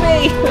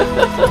baby!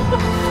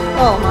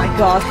 Oh my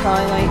god,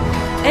 Kylie.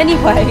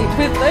 Anyway,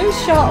 with those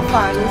shark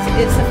fangs,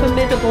 it's a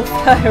formidable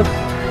foe.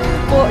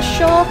 But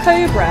Shark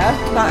Cobra,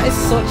 that is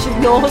such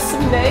an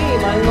awesome name,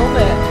 I love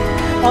it.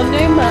 On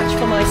no match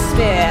for my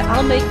spear,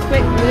 I'll make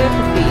quick work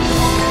of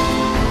these.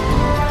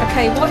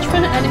 Okay, watch for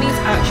an enemy's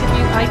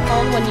attribute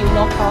icon when you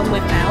lock on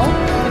with L.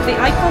 If the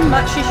icon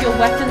matches your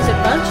weapon's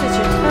advantage,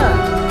 your turn.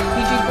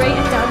 You do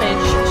greater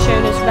damage,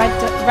 shown as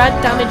red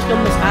damage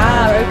numbers.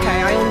 Ah,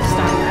 okay, I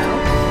understand now.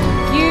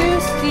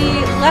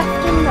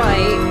 left and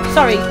right.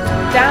 Sorry,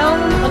 down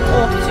and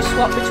up to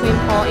swap between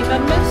party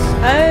members.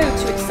 Oh,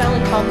 to excel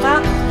in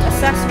combat.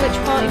 Assess which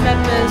party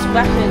members'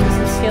 weapons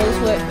and skills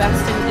work best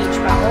in each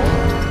battle.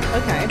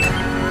 Okay.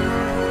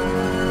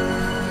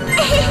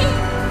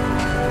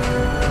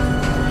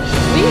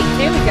 Sweet,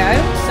 here we go.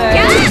 So.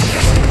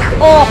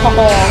 Oh,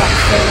 that's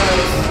so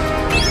nice.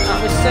 That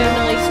was so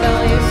nice,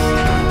 guys.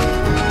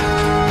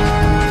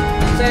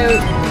 So,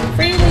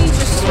 freely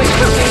just switch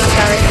between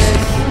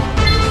characters.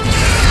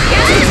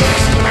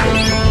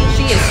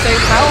 She is so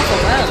powerful,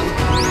 man.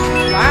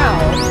 Wow.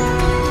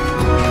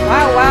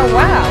 Wow, wow,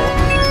 wow.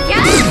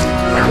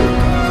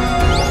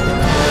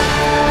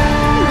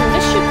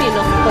 This should be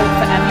enough pulp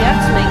for Evia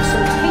to make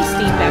some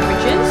tasty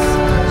beverages.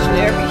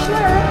 Slurpy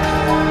slurp.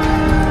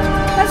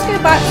 Let's go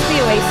back to the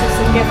Oasis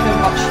and give her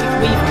what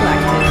we've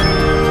collected.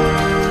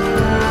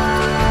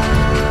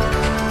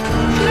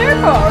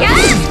 Slurp.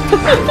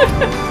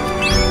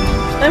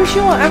 I'm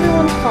sure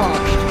everyone's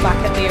parched back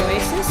at the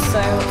Oasis,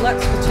 so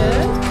let's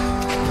return.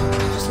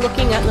 Just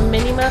looking at the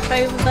mini-map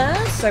over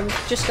there, so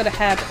we've just got to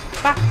head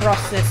back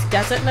across this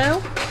desert now.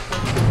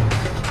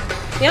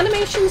 The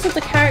animations of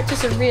the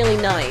characters are really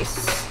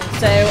nice,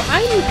 so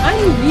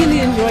I'm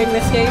really enjoying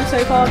this game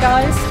so far,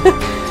 guys.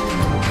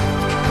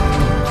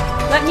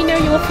 Let me know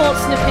your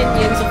thoughts and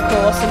opinions, of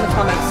course, in the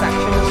comments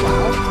section as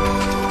well.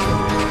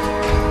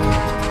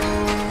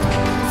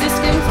 Is this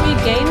going to be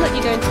a game that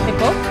you're going to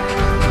pick up?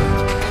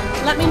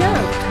 Let me know.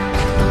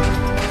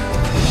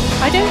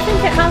 I don't think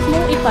it has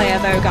multiplayer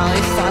though,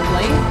 guys,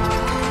 sadly.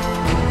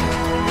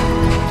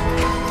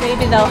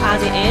 Maybe they'll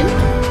add it in.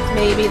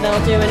 Maybe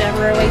they'll do an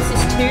Ever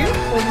Oasis 2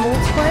 with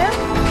multiplayer.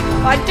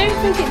 But I don't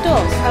think it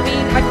does. I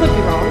mean, I could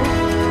be wrong.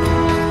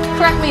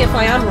 Correct me if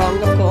I am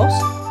wrong, of course.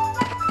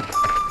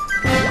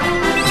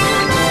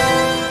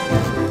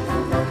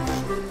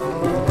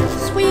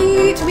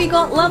 Sweet! We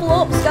got level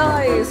ups,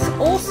 guys!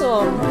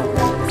 Awesome!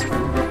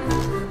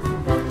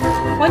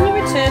 When you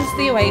return to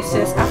the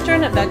Oasis after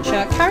an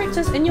adventure,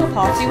 characters in your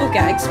party will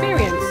get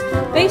experience,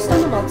 based on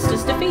the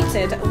monsters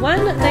defeated.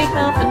 When they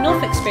have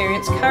enough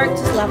experience,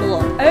 characters level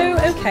up. Oh,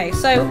 okay,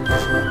 so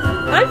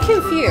I'm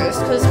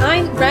confused, because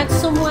I read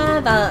somewhere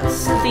that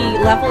the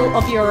level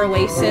of your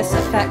Oasis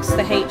affects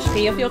the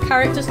HP of your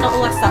characters, not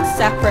unless that's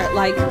separate,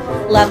 like,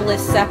 level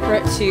is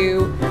separate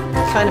to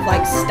kind of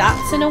like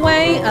stats in a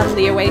way, and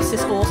the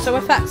Oasis also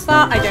affects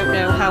that. I don't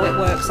know how it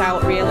works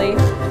out, really.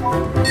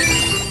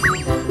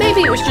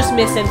 Maybe it was just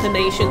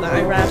misinformation that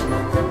I read.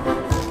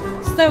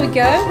 So there we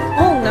go.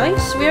 Oh,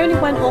 nice. We only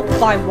went up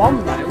by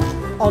 1 though,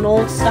 on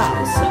all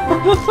stats.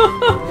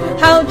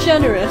 How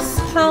generous.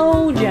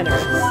 How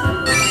generous.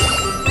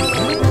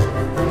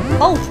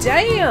 Oh,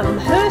 damn.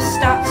 Her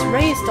stats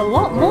raised a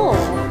lot more.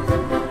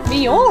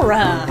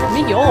 Miora.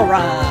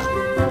 Miora.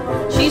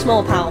 She's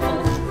more powerful.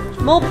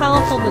 More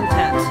powerful than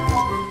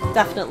Ted.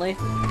 Definitely.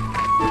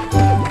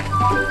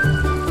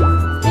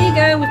 There you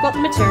go. We've got the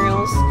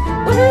materials.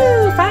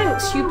 Woohoo!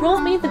 Thanks! You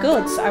brought me the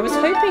goods. I was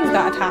hoping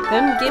that'd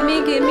happen.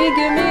 Gimme, gimme,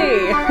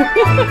 gimme!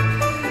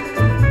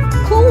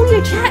 Cool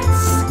your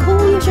jets!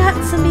 Cool your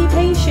jets and be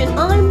patient.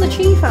 I'm the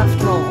chief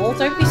after all.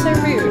 Don't be so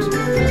rude.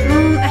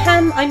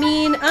 I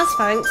mean, as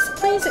thanks,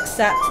 please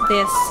accept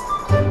this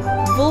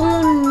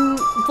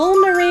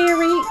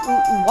vulnerary...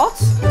 what?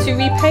 To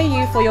repay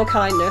you for your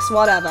kindness.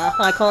 Whatever.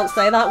 I can't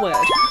say that word.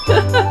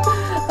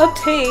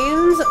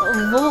 Obtains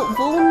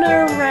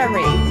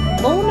vulnerary.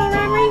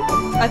 Vulnerary?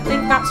 I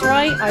think that's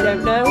right, I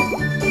don't know.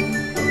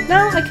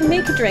 Now I can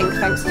make a drink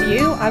thanks to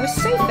you. I was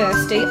so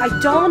thirsty, I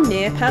darn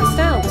near passed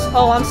out.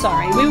 Oh, I'm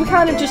sorry. We were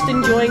kind of just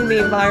enjoying the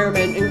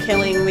environment and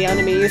killing the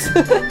enemies.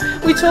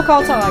 We took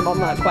our time on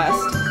that quest.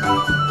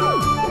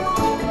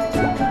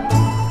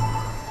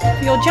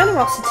 For your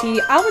generosity,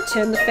 I'll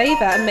return the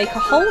favour and make a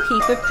whole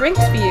heap of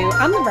drinks for you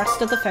and the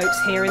rest of the folks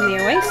here in the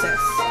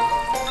Oasis.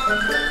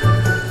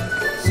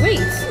 Sweet.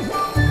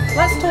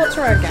 Let's talk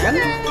to her again.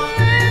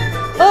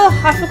 Oh,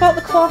 I forgot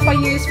the cloth I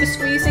used for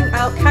squeezing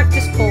out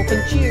cactus pulp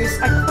and juice.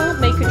 I can't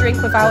make a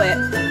drink without it.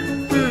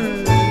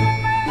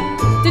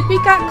 Did we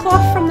get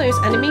cloth from those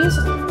enemies?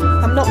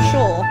 I'm not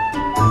sure.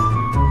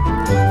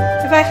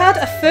 If I had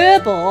a fur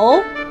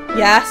ball...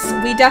 Yes,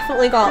 we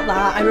definitely got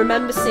that. I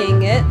remember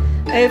seeing it.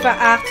 Over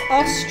at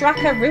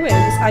Ostraka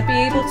Ruins, I'd be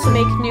able to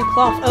make new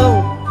cloth.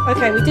 Oh,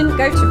 okay, we didn't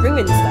go to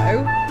ruins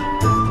though.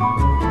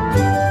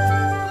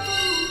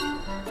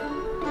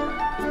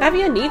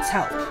 Evia needs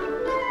help.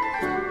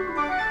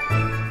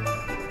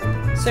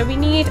 So we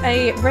need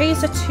a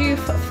razor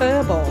tooth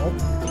fur ball.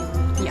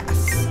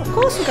 Yes, of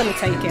course we're going to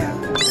take it.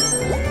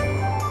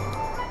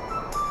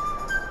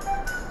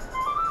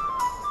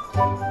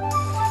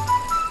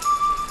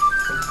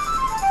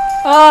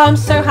 Oh, I'm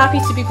so happy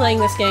to be playing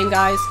this game,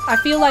 guys. I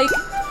feel like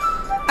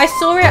I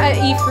saw it at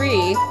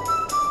E3.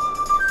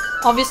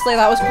 Obviously,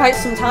 that was quite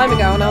some time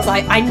ago, and I was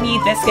like, I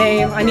need this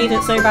game. I need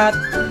it so bad.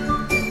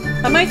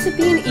 I might have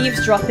been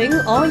eavesdropping.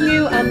 Are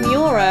you and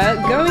Miura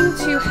going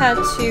to head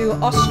to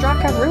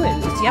Ostraka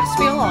Ruins? Yes,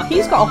 we are.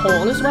 He's got a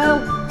horn as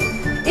well.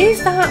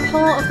 Is that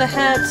part of the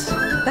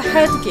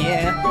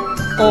headgear?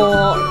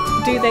 Or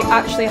do they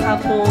actually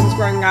have horns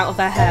growing out of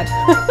their head?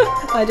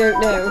 I don't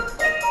know.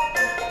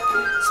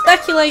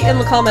 Speculate in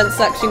the comments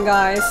section,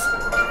 guys.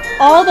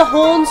 Are the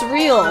horns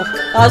real?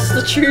 That's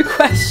the true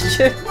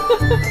question.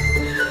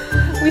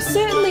 We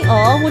certainly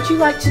are. Would you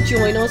like to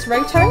join us,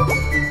 Roto?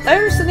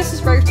 Oh, so this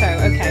is Roto,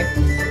 okay.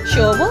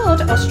 Sure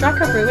would.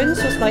 Ostraka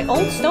Ruins was my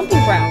old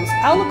stomping grounds.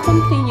 I'll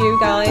accompany you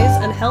guys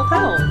and help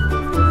out.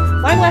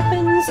 My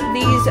weapons,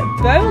 these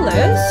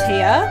bowlers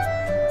here,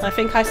 I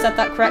think I said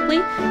that correctly,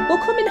 will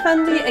come in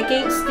handy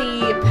against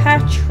the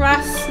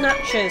petra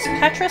snatchers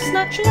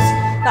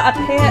that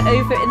appear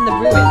over in the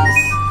ruins.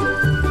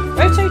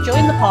 Roto,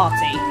 join the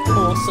party.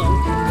 Awesome.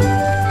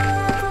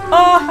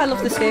 Oh, I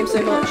love this game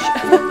so much.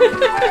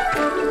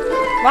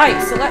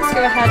 Right, so let's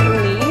go ahead and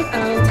leave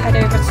and head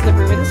over to the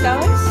ruins,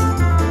 guys.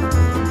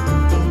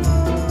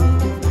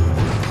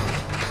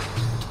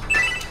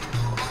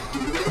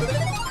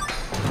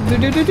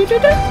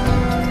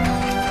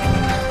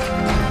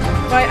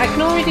 Right, I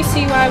can already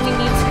see where we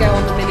need to go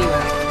on the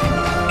minimap.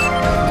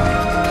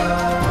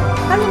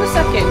 Hang on a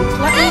second,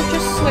 let me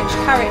just switch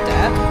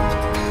character.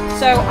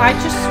 So I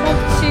just want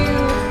to...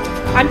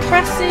 I'm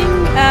pressing...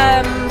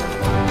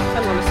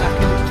 hang on a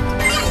second.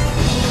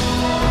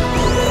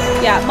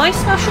 Yeah, my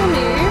special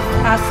move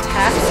as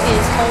Tess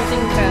is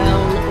holding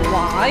down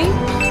Y.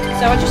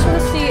 So I just want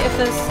to see if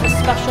there's a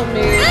special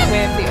move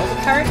with the other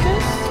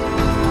characters.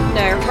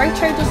 No,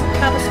 Roto doesn't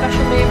have a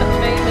special move at the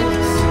moment.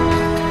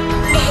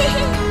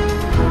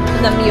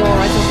 And then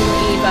Miura doesn't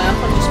either.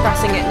 I'm just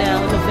pressing it now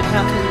and nothing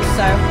happens,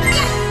 so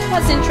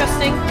that's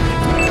interesting.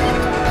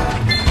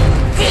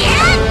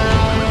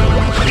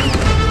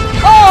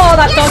 Oh,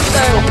 that dodge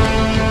though!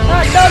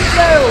 That dodge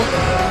though!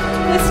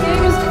 This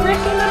game is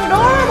freaking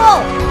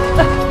adorable!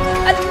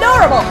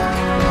 Adorable!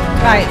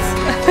 Right.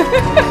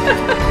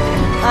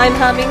 I'm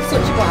having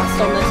such a blast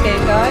on this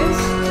game, guys.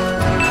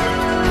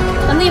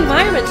 And the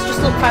environments just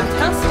look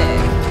fantastic.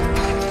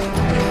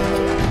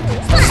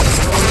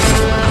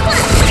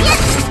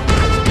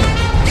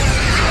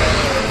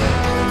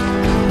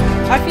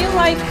 I feel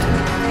like,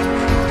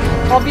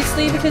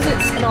 obviously because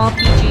it's an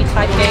RPG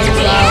type game as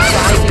well,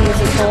 rising is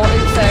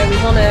important, so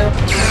we want to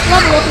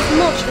level up as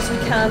much as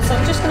we can, so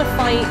I'm just going to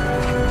fight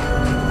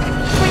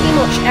pretty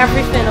much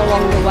everything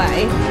along the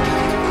way.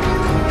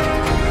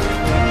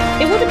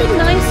 It would have been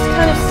nice to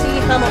kind of see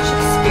how much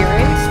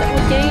experience that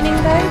we're gaining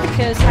though,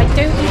 because I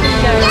don't even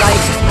know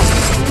like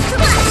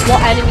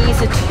what enemies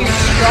are too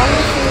strong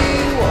for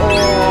you,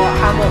 or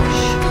how much,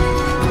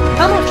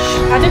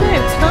 I don't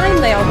know,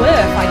 time they are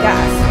worth, I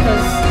guess,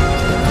 because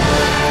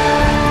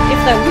if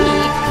they're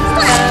weak,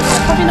 then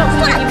they're probably not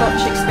going to give you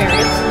much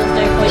experience and there's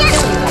no point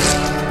killing them.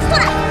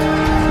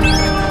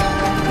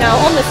 Now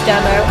on this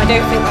demo, I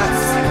don't think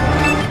that's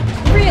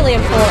really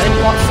important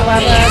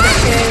whatsoever,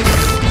 because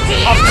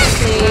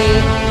obviously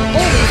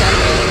all these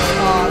enemies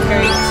are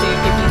going to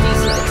give you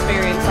decent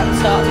experience at the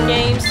start of the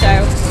game, so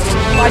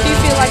I do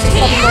feel like it's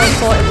probably more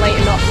important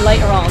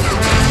later on.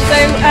 So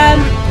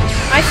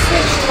I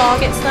switched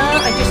targets there,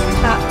 I just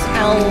tapped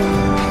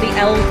the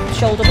L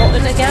shoulder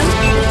button again.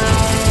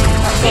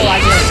 That's all I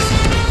did.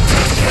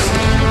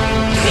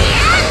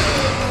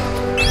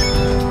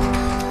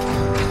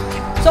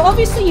 So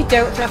obviously you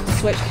don't have to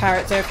switch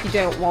character if you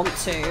don't want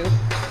to.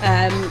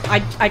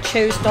 I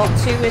chose not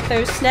to with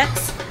those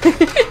snacks.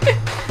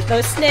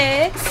 Those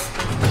snakes.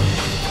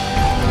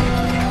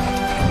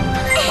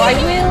 I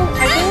will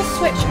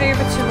switch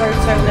over to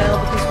Roto now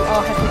because we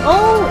are having...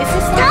 Oh, is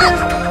this like a...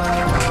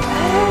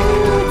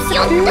 Oh, it's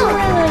a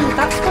boomerang!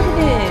 That's what it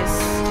is.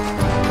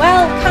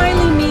 Well,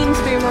 Kylie means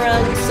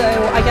boomerang, so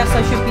I guess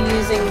I should be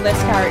using this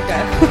character.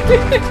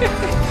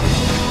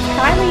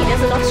 Kylie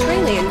is an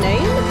Australian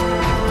name.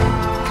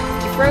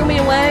 If you throw me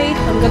away,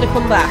 I'm gonna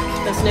come back.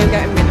 There's no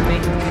getting rid of me.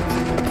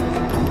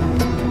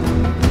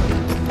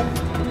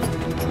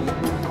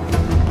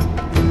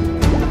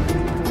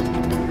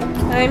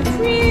 I'm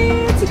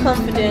pretty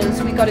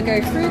confident we gotta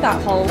go through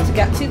that hole to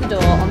get to the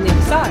door on the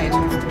other side.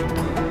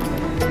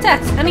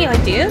 Tess, any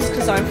ideas?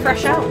 Because I'm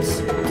fresh out.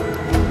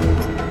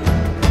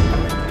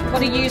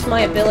 Gotta use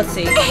my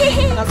ability.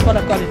 That's what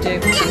I've got to do.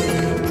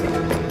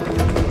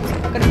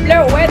 Gotta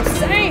blow away the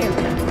sand!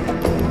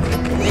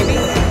 Maybe.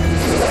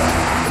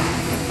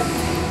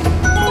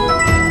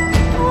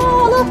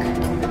 Oh, look!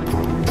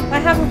 I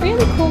have a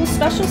really cool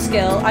special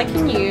skill I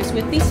can use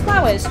with these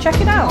flowers. Check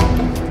it out!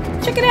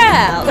 Check it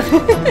out!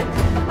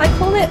 I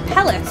call it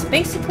pellets.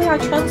 Basically, I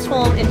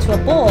transform into a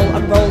ball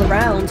and roll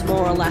around,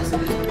 more or less.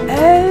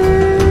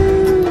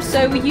 Oh,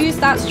 so we use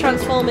that to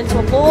transform into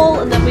a ball,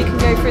 and then we can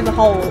go through the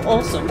hole.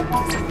 Awesome.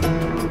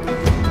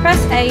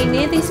 Press A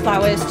near these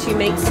flowers to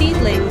make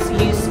seedlings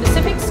use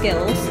specific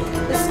skills.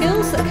 The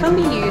skills that can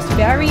be used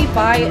vary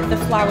by the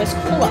flower's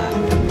colour.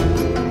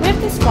 With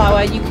this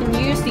flower, you can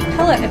use the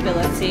pellet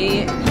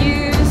ability,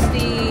 use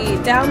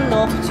the down and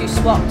up to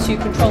swap to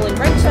controlling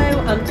Roto,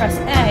 and press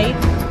A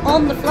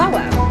on the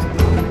flower.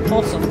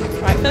 Awesome.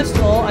 Right, first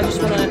of all, I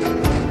just want to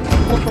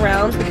look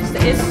around because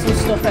there is some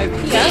stuff over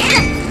here.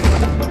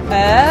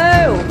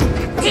 Oh!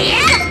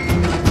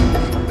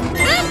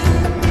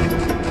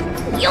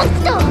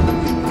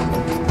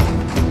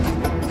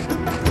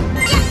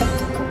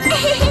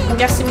 I'm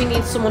guessing we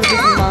need someone who's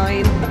in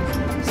line,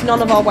 because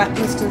none of our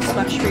weapons can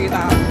smash through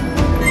that.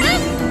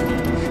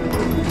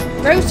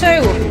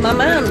 Roto, my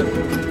man,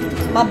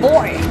 my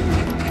boy.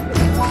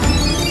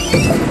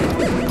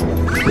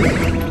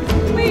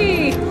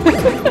 Whee!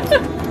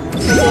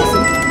 That's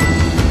awesome.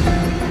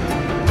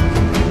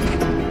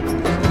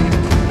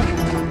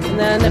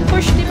 And then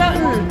push the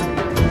button.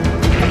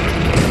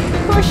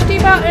 Push the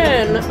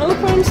button.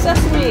 Open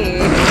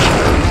sesame.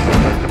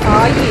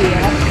 Ah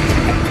yeah.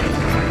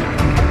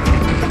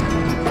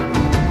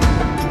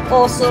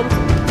 Awesome.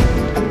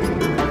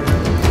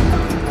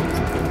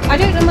 I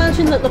don't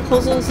imagine that the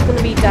puzzles are going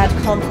to be dead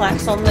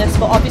complex on this,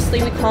 but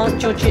obviously we can't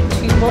judge it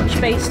too much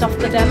based off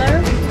the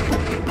demo.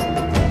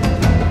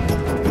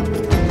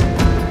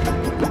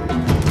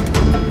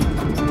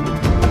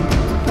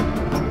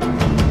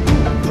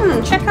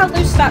 Check out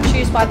those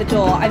statues by the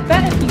door. I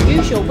bet if you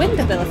use your wind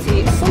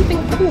ability, something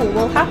cool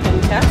will happen,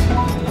 Ted.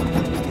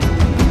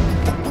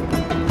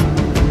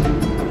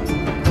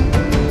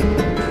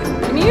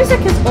 The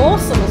music is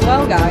awesome as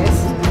well,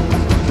 guys.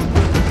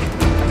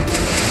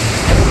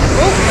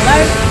 Oh, hello!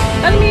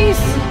 Enemies!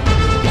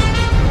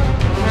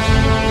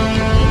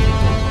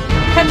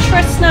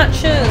 Petra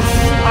Snatchers!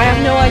 I have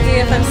no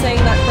idea if I'm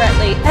saying that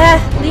correctly.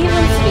 Leave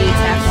them to me,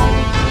 Tess.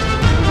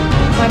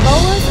 My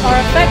bowlers are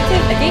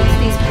effective against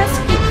these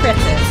pesky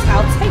critters.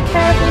 I'll take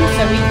care of them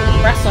so we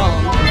can press on.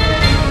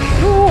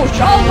 You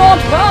shall not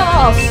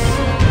pass!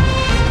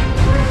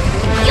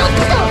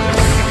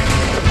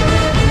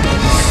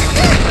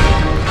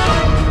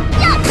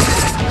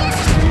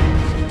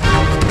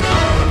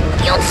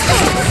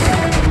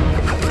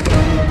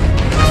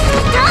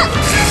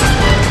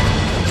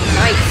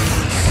 Nice.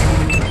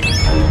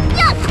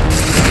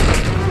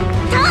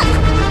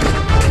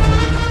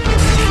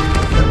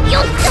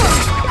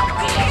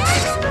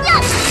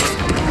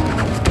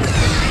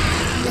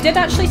 We did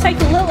actually take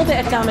a little bit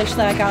of damage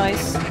there,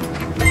 guys.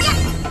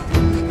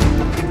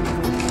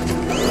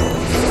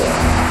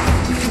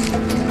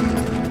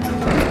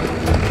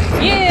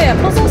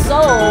 Yeah, puzzle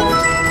solved!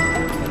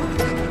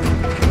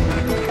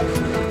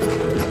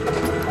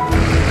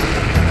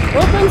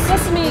 Open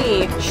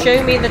sesame!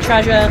 Show me the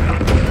treasure!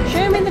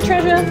 Show me the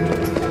treasure!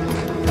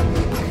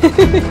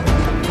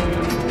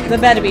 There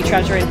better be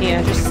treasure in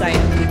here, just saying.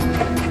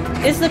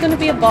 Is there going to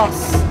be a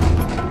boss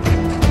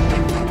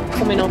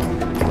coming up?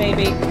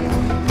 Maybe.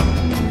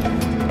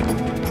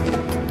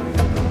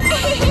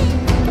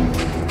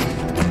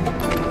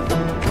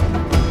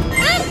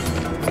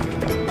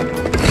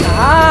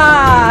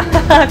 Ah!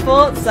 I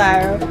thought so.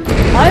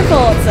 I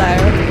thought so.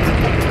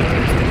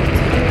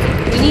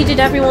 We needed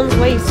everyone's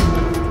weight.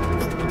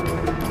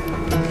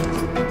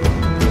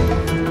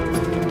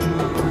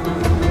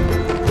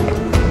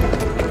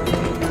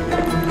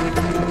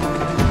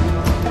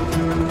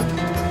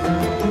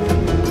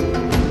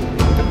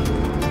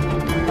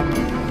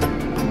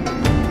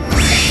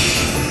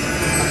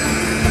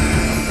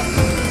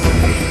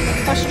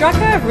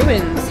 Ostraka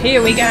Ruins.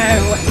 Here we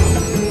go.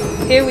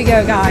 Here we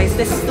go, guys.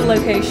 This is the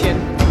location.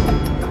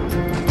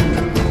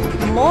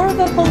 More of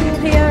a puzzle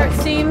here, it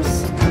seems.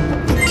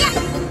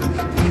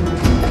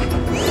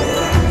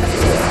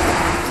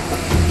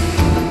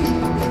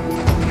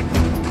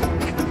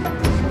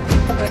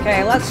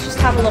 Okay, let's just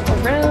have a look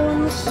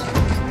around.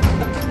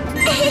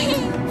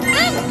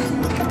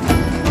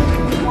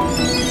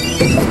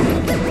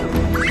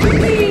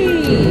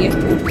 Whee!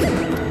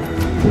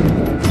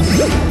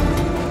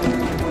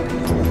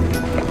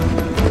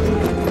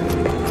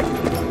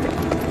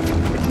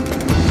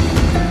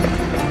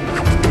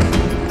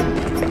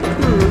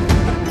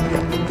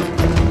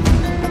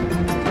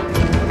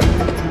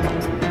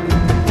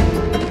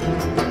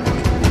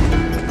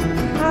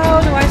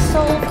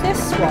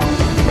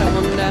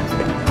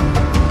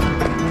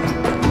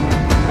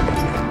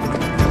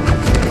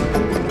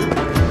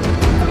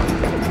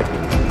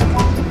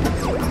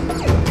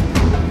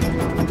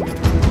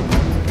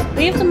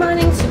 Leave the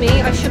mining to me,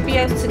 I should be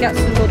able to get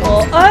some good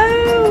ore.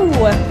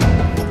 Oh!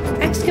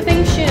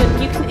 Excavation!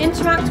 You can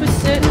interact with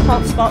certain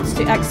hotspots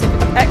to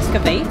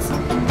excavate.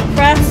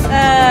 Press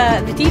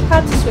the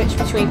D-pad to switch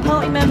between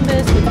party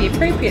members with the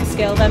appropriate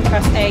skill, then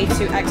press A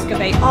to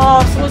excavate.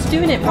 Oh, so I was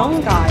doing it wrong,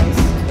 guys.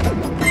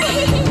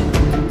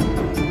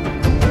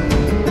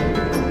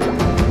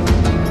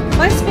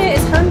 My spear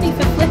is handy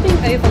for flipping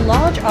over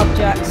large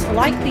objects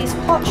like these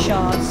pot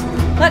shards.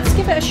 Let's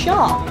give it a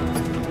shot.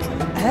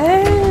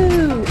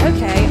 Oh,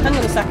 okay, hang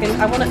on a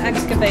second. I want to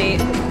excavate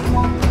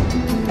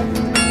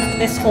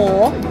this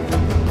ore.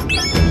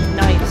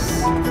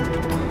 Nice.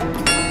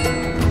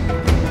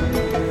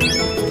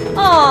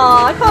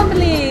 Aw, I can't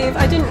believe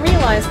I didn't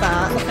realise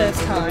that the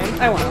first time.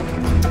 Oh well.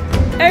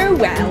 Oh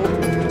well.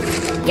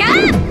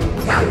 Yeah!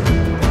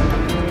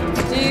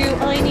 Do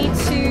I need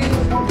to...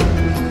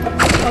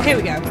 Oh, here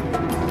we go.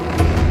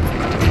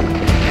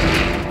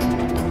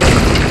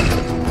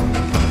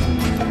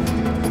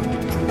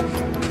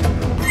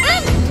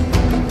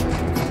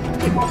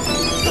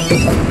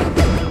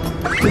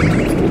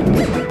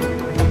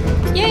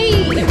 Yay!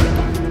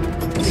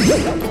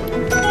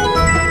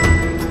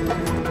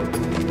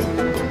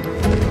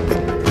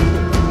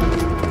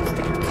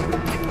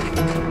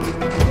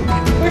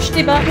 Push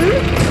the button.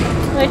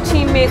 My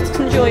teammates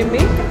can join me.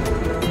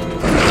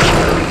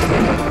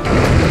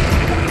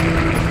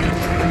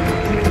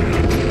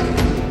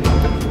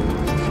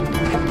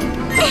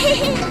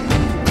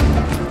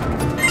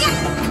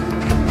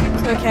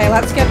 Okay,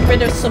 let's get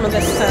rid of some of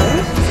this sound.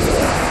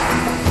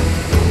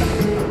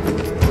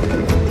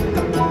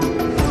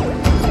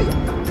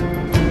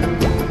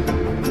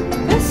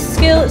 This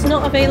skill is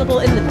not available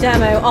in the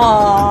demo.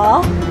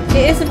 Aww.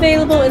 It is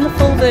available in the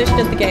full version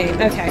of the game.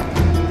 Okay.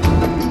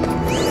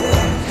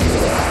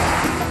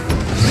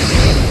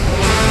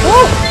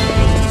 Oh!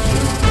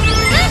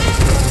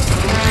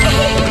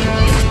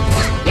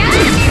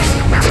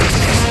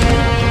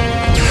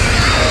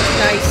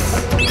 Nice.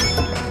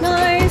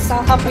 Nice.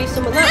 I'll have me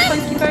some of that.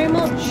 Thank you very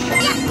much.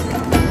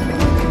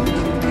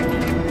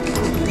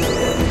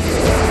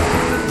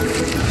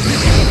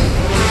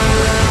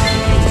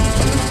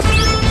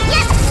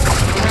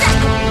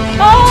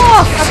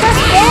 Oh! I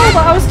pressed A,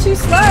 but I was too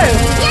slow.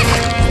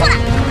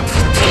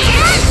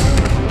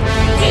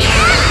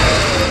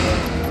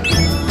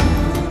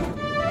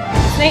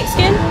 Snake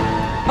skin?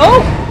 Oh!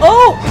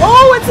 Oh!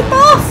 Oh! It's a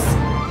boss!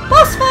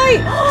 Boss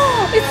fight!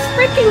 Oh! It's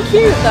freaking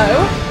cute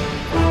though.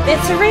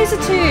 It's a razor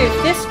tooth.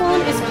 This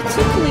one is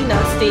particularly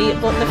nasty,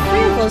 but the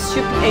three of us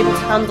should be able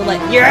to handle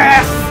it.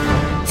 Yes!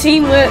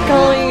 Teamwork,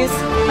 guys!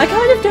 I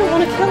kind of don't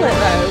want to kill it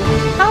though.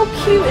 How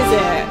cute is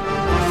it?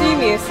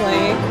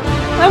 Seriously.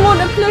 I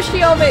want a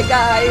plushie of it,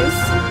 guys!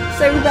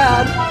 So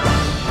bad.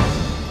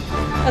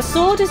 A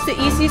sword is the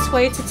easiest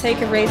way to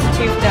take a razor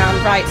tooth down.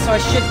 Right, so I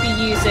should be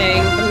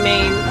using the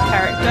main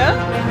character.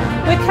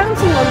 We're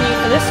counting on you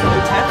for this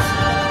one, Tess.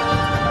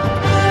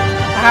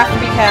 I have to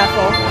be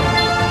careful.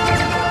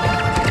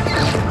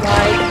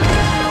 Right.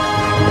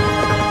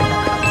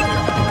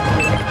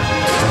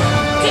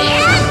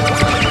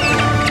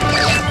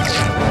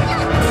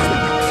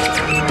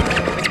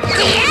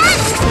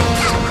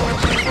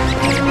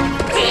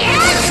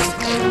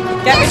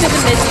 Get rid of the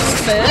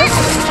minions first.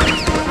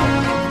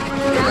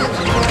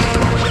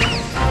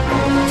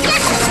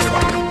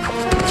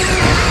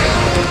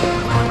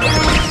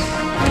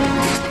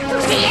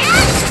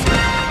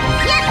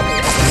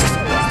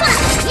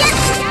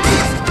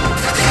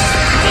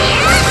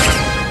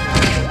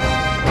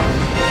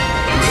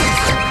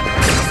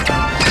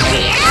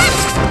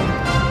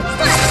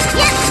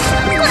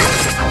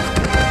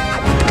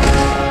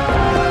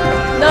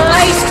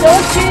 Nice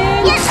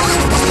dodging!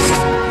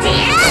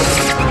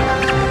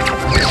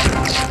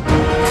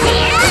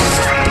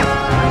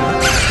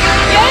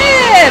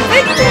 Yeah!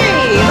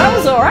 Victory! That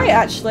was alright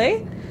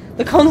actually.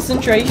 The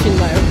concentration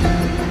though.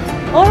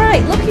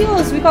 Alright, look at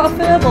yours. We got a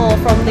furball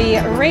from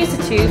the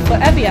razor tooth for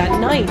Evia.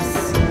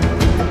 Nice.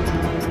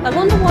 I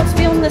wonder what's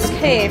beyond this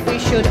cave. We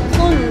should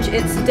plunge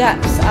its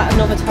depths at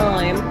another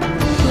time.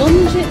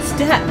 Plunge its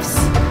depths?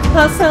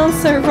 That sounds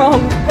so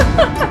wrong.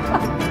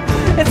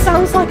 It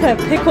sounds like a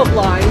pickup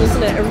line,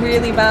 doesn't it? A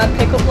really bad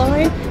pickup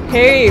line.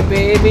 Hey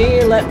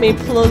baby, let me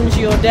plunge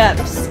your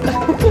depths.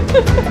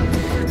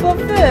 But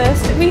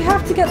first, we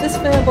have to get this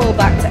furball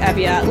back to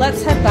Evia.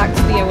 Let's head back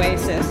to the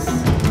Oasis.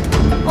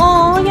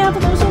 Oh yeah,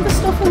 but there was all the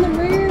stuff in the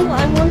room that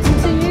I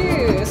wanted to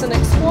use and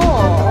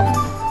explore.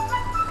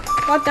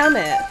 God damn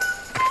it.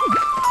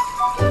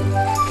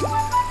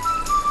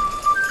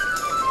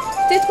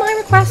 Did my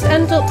request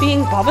end up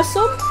being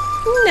bothersome?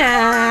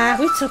 Nah,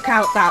 we took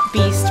out that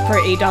beast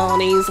pretty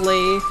darn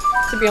easily,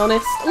 to be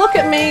honest. Look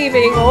at me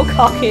being all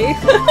cocky.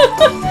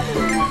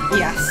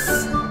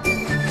 Yes.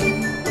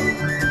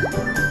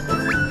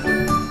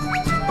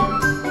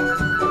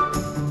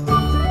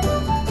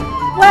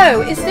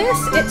 Whoa, is this?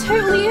 It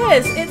totally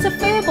is. It's a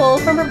furball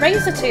from a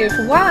razor tooth.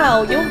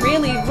 Wow, you're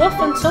really rough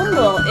and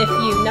tumble if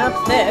you nab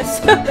this.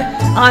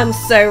 I'm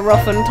so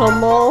rough and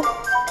tumble.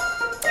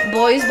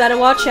 Boys better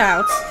watch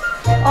out.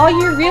 Are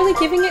you really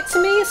giving it to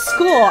me?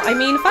 Score! I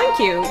mean, thank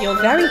you. You're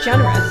very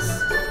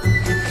generous.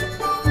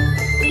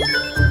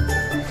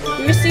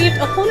 We received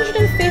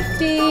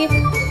 150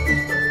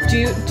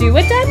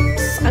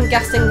 duodents. I'm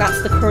guessing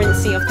that's the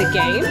currency of the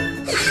game.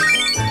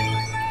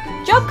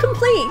 Job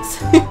complete!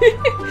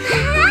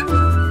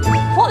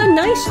 What a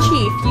nice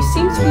chief. You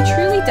seem to be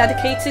truly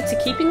dedicated to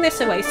keeping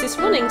this oasis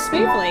running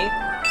smoothly.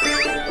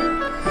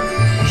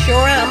 I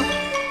sure am.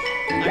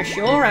 I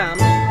sure am.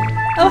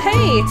 Oh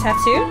hey,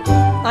 Tattoo.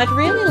 I'd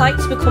really like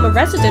to become a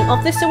resident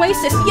of this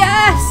oasis.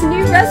 Yes!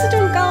 New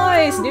resident,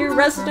 guys! New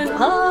resident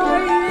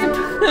hype!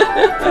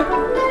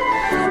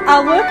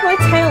 I'll work my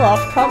tail off,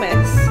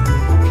 promise.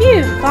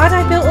 Phew, glad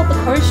I built up the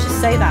courage to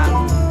say that.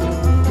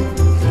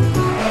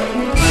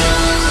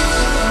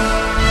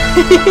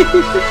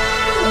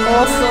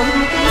 Awesome.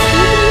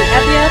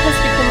 Evia has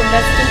become a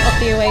resident of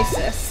the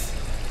oasis.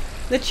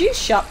 The juice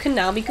shop can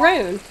now be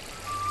grown.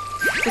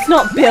 It's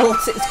not built,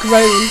 it's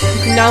grown. You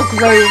can now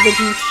grow the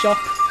juice shop.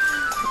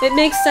 It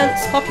makes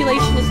sense.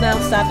 Population is now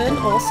 7.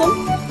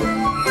 Awesome.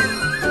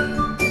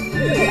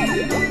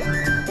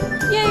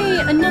 Yay!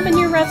 Another have a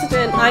new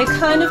resident. I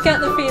kind of get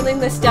the feeling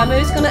this demo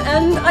is going to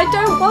end. I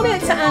don't want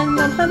it to end.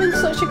 I'm having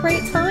such a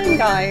great time,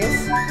 guys.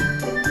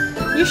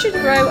 You should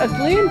grow a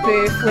bloom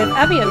booth with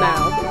Evia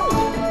now.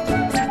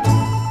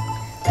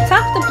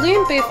 Tap the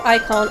bloom booth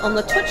icon on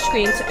the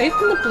touchscreen to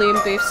open the bloom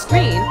booth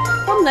screen.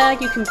 From there,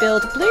 you can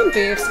build bloom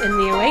booths in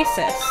the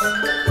Oasis.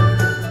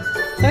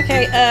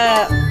 Okay,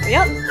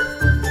 yep.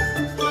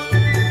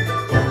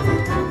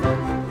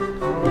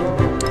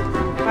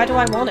 Where do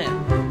I want it?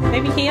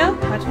 Maybe here?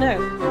 I don't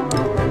know.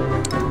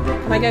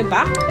 Can I go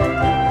back?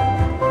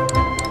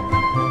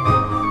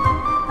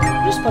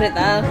 Just put it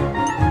there.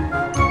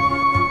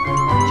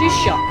 Juice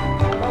shop.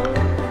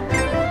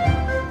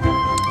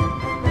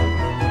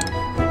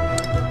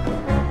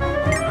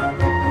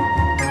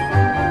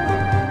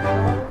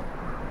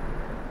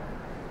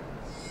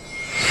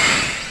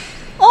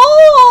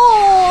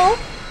 Oh!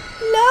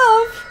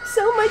 Love!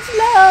 So much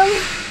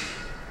love!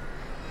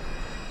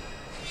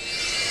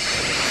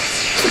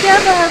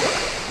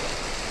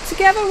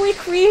 Together we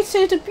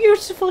created a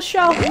beautiful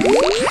shop.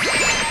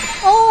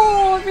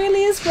 Oh, it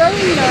really is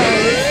growing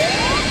nice.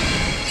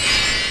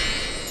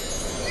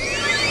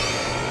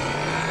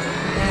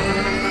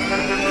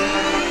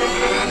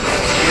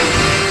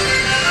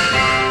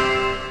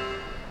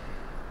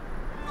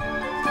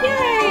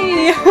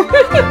 Yay!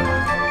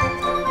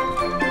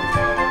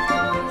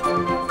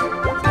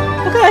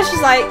 Look at her,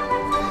 she's like,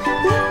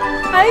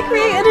 I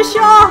created a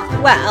shop!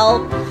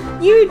 Well,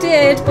 you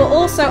did, but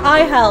also I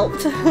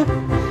helped.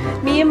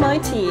 Me and my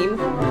team.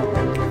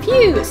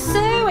 Phew,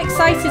 so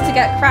excited to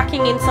get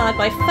cracking inside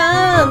my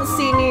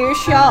fancy new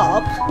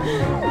shop.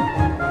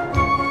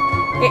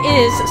 It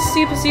is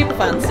super, super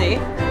fancy.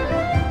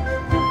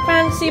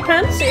 Fancy,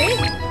 fancy.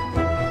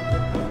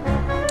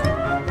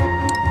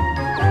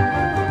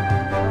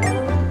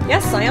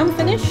 Yes, I am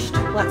finished.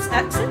 Let's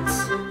exit.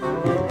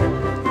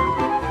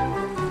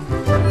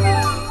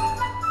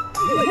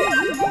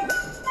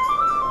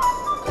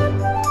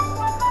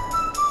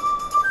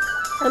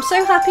 I'm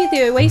so happy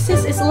the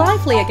Oasis is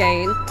lively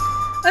again.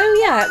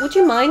 Oh yeah, would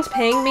you mind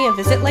paying me a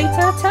visit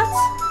later, Tet?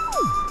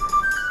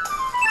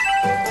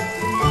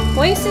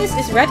 Oasis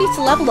is ready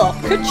to level up.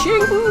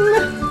 Ka-ching!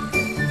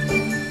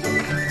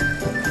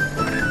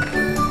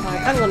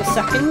 Right, hang on a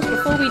second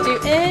before we do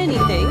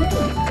anything.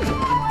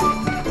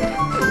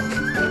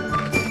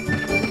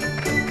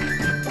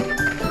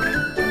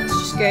 Let's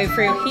just go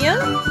through here.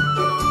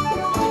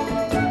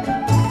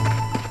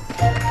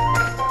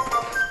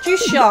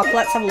 Juice shop,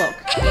 let's have a look.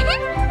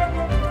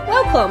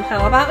 Welcome,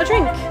 how about a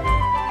drink?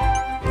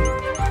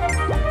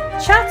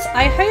 Chat,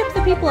 I hope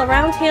the people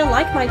around here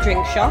like my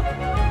drink shop.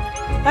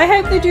 I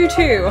hope they do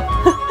too.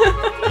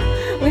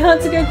 We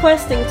had to go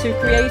questing to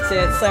create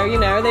it, so you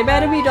know, they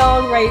better be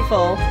darn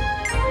grateful.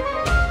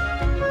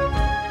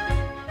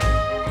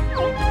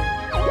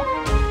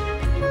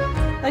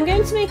 I'm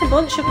going to make a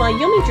bunch of my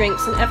yummy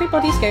drinks and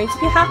everybody's going to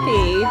be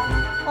happy.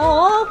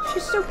 Aww,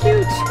 she's so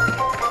cute.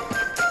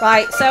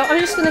 Right, so I'm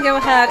just going to go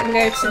ahead and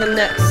go to the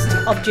next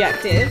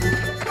objective.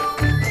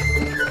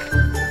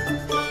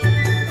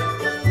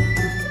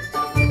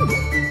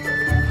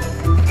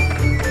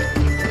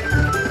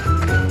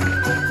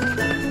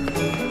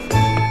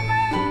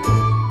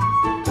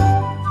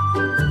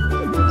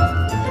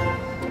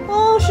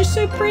 Oh, she's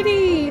so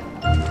pretty!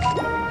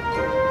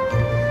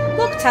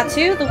 Look,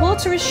 Tattoo, the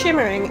water is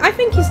shimmering. I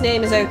think his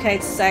name is okay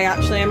to say,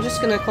 actually. I'm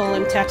just going to call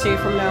him Tattoo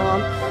from now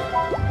on.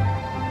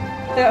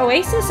 The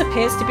Oasis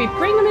appears to be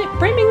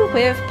brimming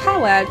with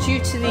power due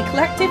to the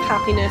collective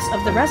happiness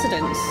of the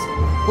residents.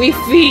 We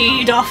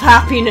feed off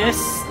happiness!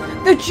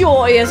 The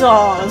joy is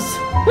ours!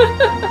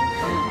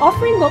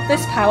 Offering up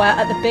this power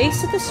at the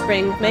base of the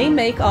spring may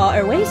make our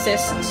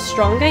Oasis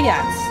stronger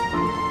yet.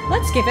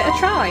 Let's give it a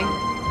try.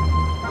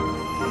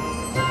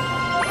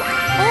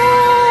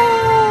 Oh!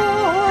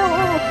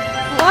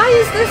 Why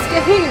is this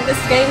game?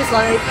 This game is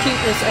like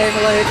cuteness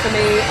overload for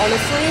me,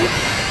 honestly.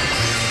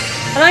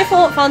 And I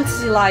thought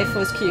Fantasy Life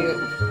was cute.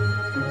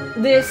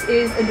 This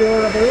is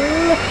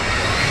adorable.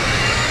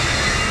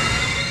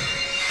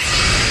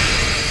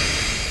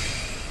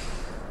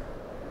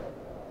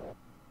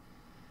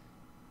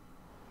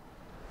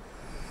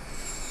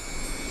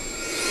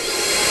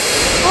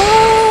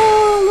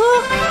 Oh,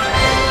 look!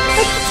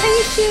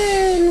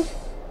 Vegetation!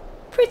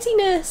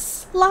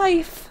 Prettiness!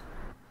 Life!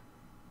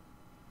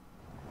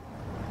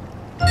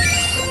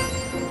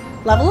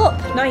 Level up!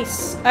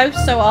 Nice! Oh,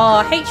 so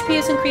our HP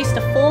has increased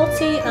to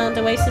 40 and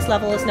Oasis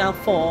level is now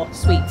 4.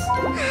 Sweet.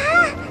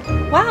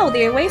 Wow,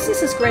 the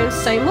Oasis has grown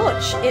so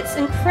much. It's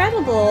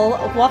incredible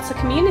what a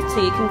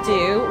community can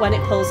do when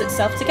it pulls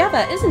itself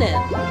together, isn't it?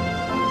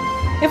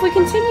 If we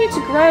continue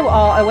to grow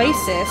our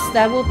Oasis,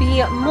 there will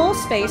be more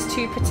space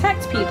to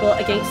protect people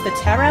against the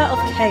terror of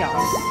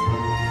chaos.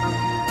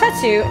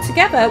 Tattoo,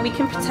 together we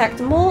can protect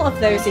more of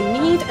those in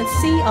need and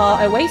see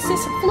our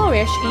Oasis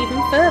flourish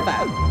even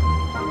further.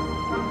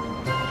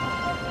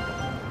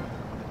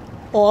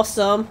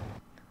 Awesome.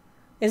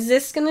 Is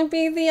this gonna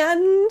be the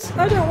end?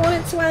 I don't want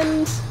it to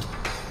end.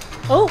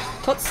 Oh,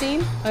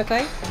 cutscene.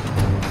 Okay.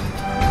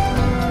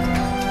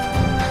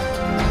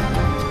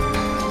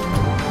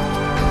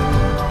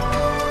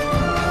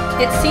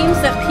 It seems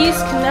that peace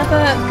can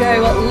never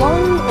go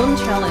long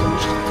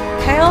unchallenged.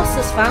 Chaos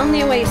has found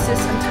the oasis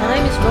and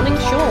time is running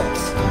short.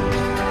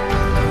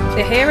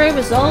 The hero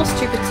resolves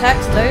to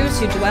protect those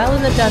who dwell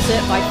in the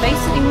desert by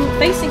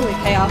facing the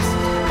chaos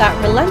that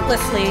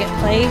relentlessly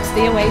plagues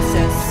the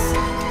oasis.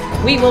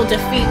 We will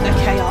defeat the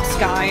chaos,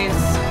 guys.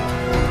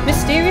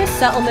 Mysterious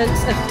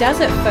settlements of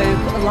desert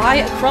folk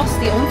lie across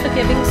the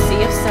unforgiving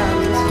sea of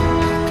sand.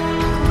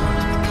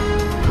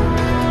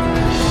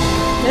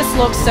 This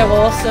looks so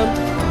awesome.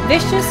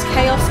 Vicious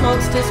chaos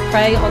monsters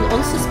prey on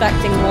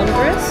unsuspecting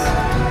wanderers.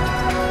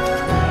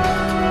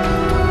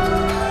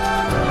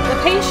 The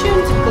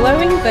patient,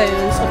 glowing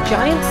bones of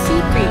giant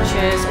sea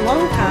creatures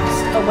long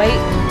past await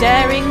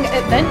daring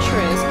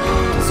adventurers.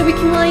 So we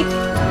can, like...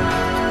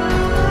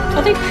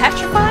 Are they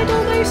petrified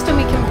almost and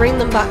we can bring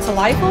them back to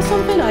life or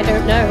something? I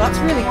don't know. That's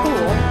really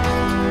cool.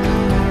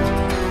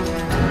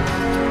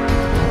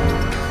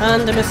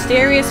 And a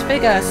mysterious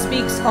figure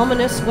speaks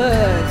ominous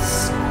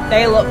words.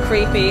 They look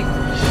creepy.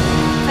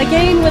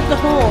 Again with the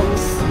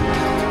horns.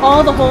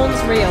 Are the horns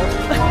real?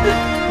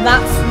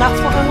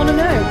 That's what I want to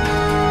know.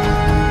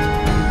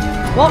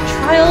 What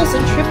trials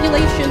and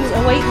tribulations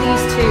await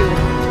these two?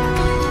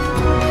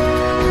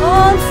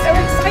 Oh, I'm so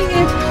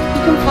excited!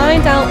 You can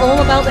find out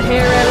all about the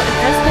hero and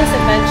Esmer's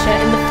adventure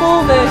in the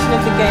full version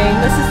of the game.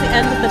 This is the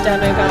end of the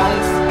demo,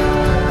 guys.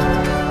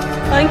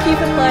 Thank you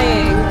for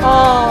playing.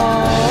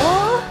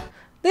 Aww!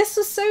 This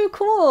was so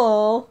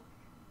cool!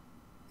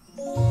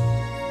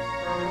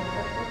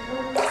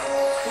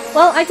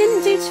 Well, I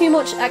didn't do too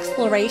much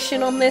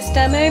exploration on this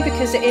demo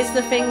because it is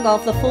the thing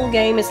of the full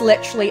game is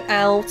literally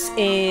out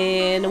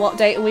in... What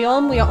date are we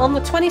on? We are on the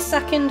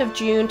 22nd of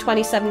June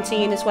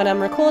 2017 is when I'm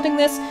recording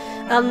this,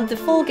 and the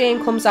full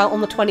game comes out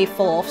on the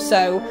 24th,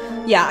 so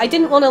yeah, I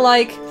didn't want to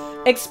like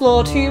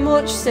explore too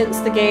much since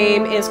the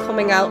game is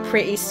coming out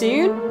pretty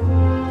soon.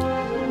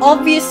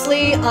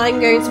 Obviously, I'm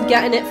going to be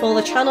getting it for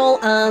the channel,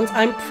 and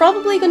I'm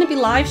probably going to be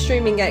live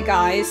streaming it,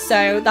 guys,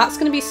 so that's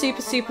going to be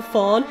super, super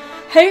fun.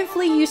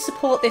 Hopefully you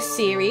support this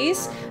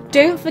series.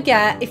 Don't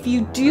forget, if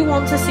you do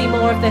want to see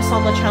more of this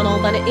on the channel,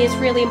 then it is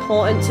really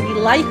important to be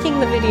liking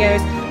the videos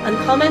and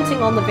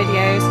commenting on the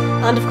videos,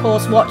 and of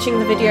course watching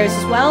the videos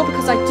as well,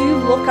 because I do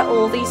look at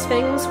all these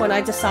things when I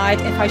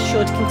decide if I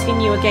should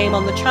continue a game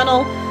on the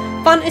channel.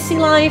 Fantasy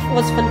Life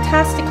was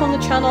fantastic on the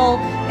channel.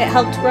 It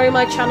helped grow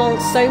my channel.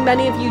 So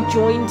many of you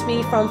joined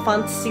me from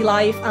Fantasy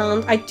Life,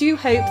 and I do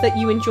hope that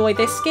you enjoy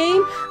this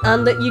game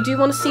and that you do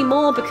want to see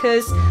more,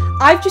 because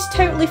I've just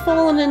totally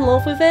fallen in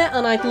love with it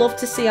and I'd love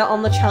to see it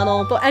on the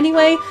channel. But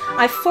anyway,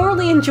 I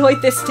thoroughly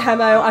enjoyed this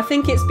demo. I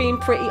think it's been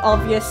pretty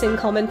obvious in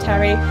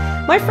commentary.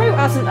 My throat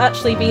hasn't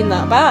actually been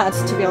that bad,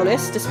 to be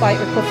honest, despite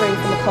recovering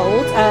from a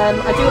cold.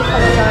 I do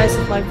apologise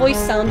if my voice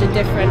sounded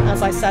different,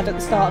 as I said at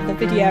the start of the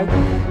video.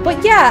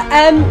 But yeah,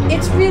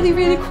 it's really,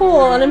 really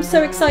cool and I'm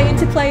so excited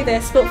to play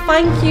this. But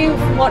thank you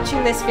for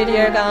watching this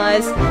video,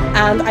 guys,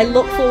 and I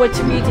look forward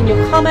to reading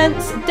your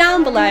comments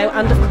down below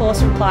and of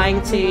course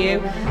replying to you.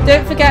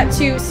 Don't forget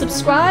to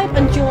subscribe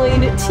and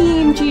join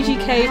Team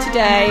GGK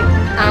today,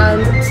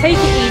 and take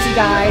it easy,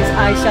 guys.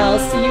 I shall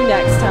see you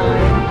next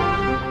time.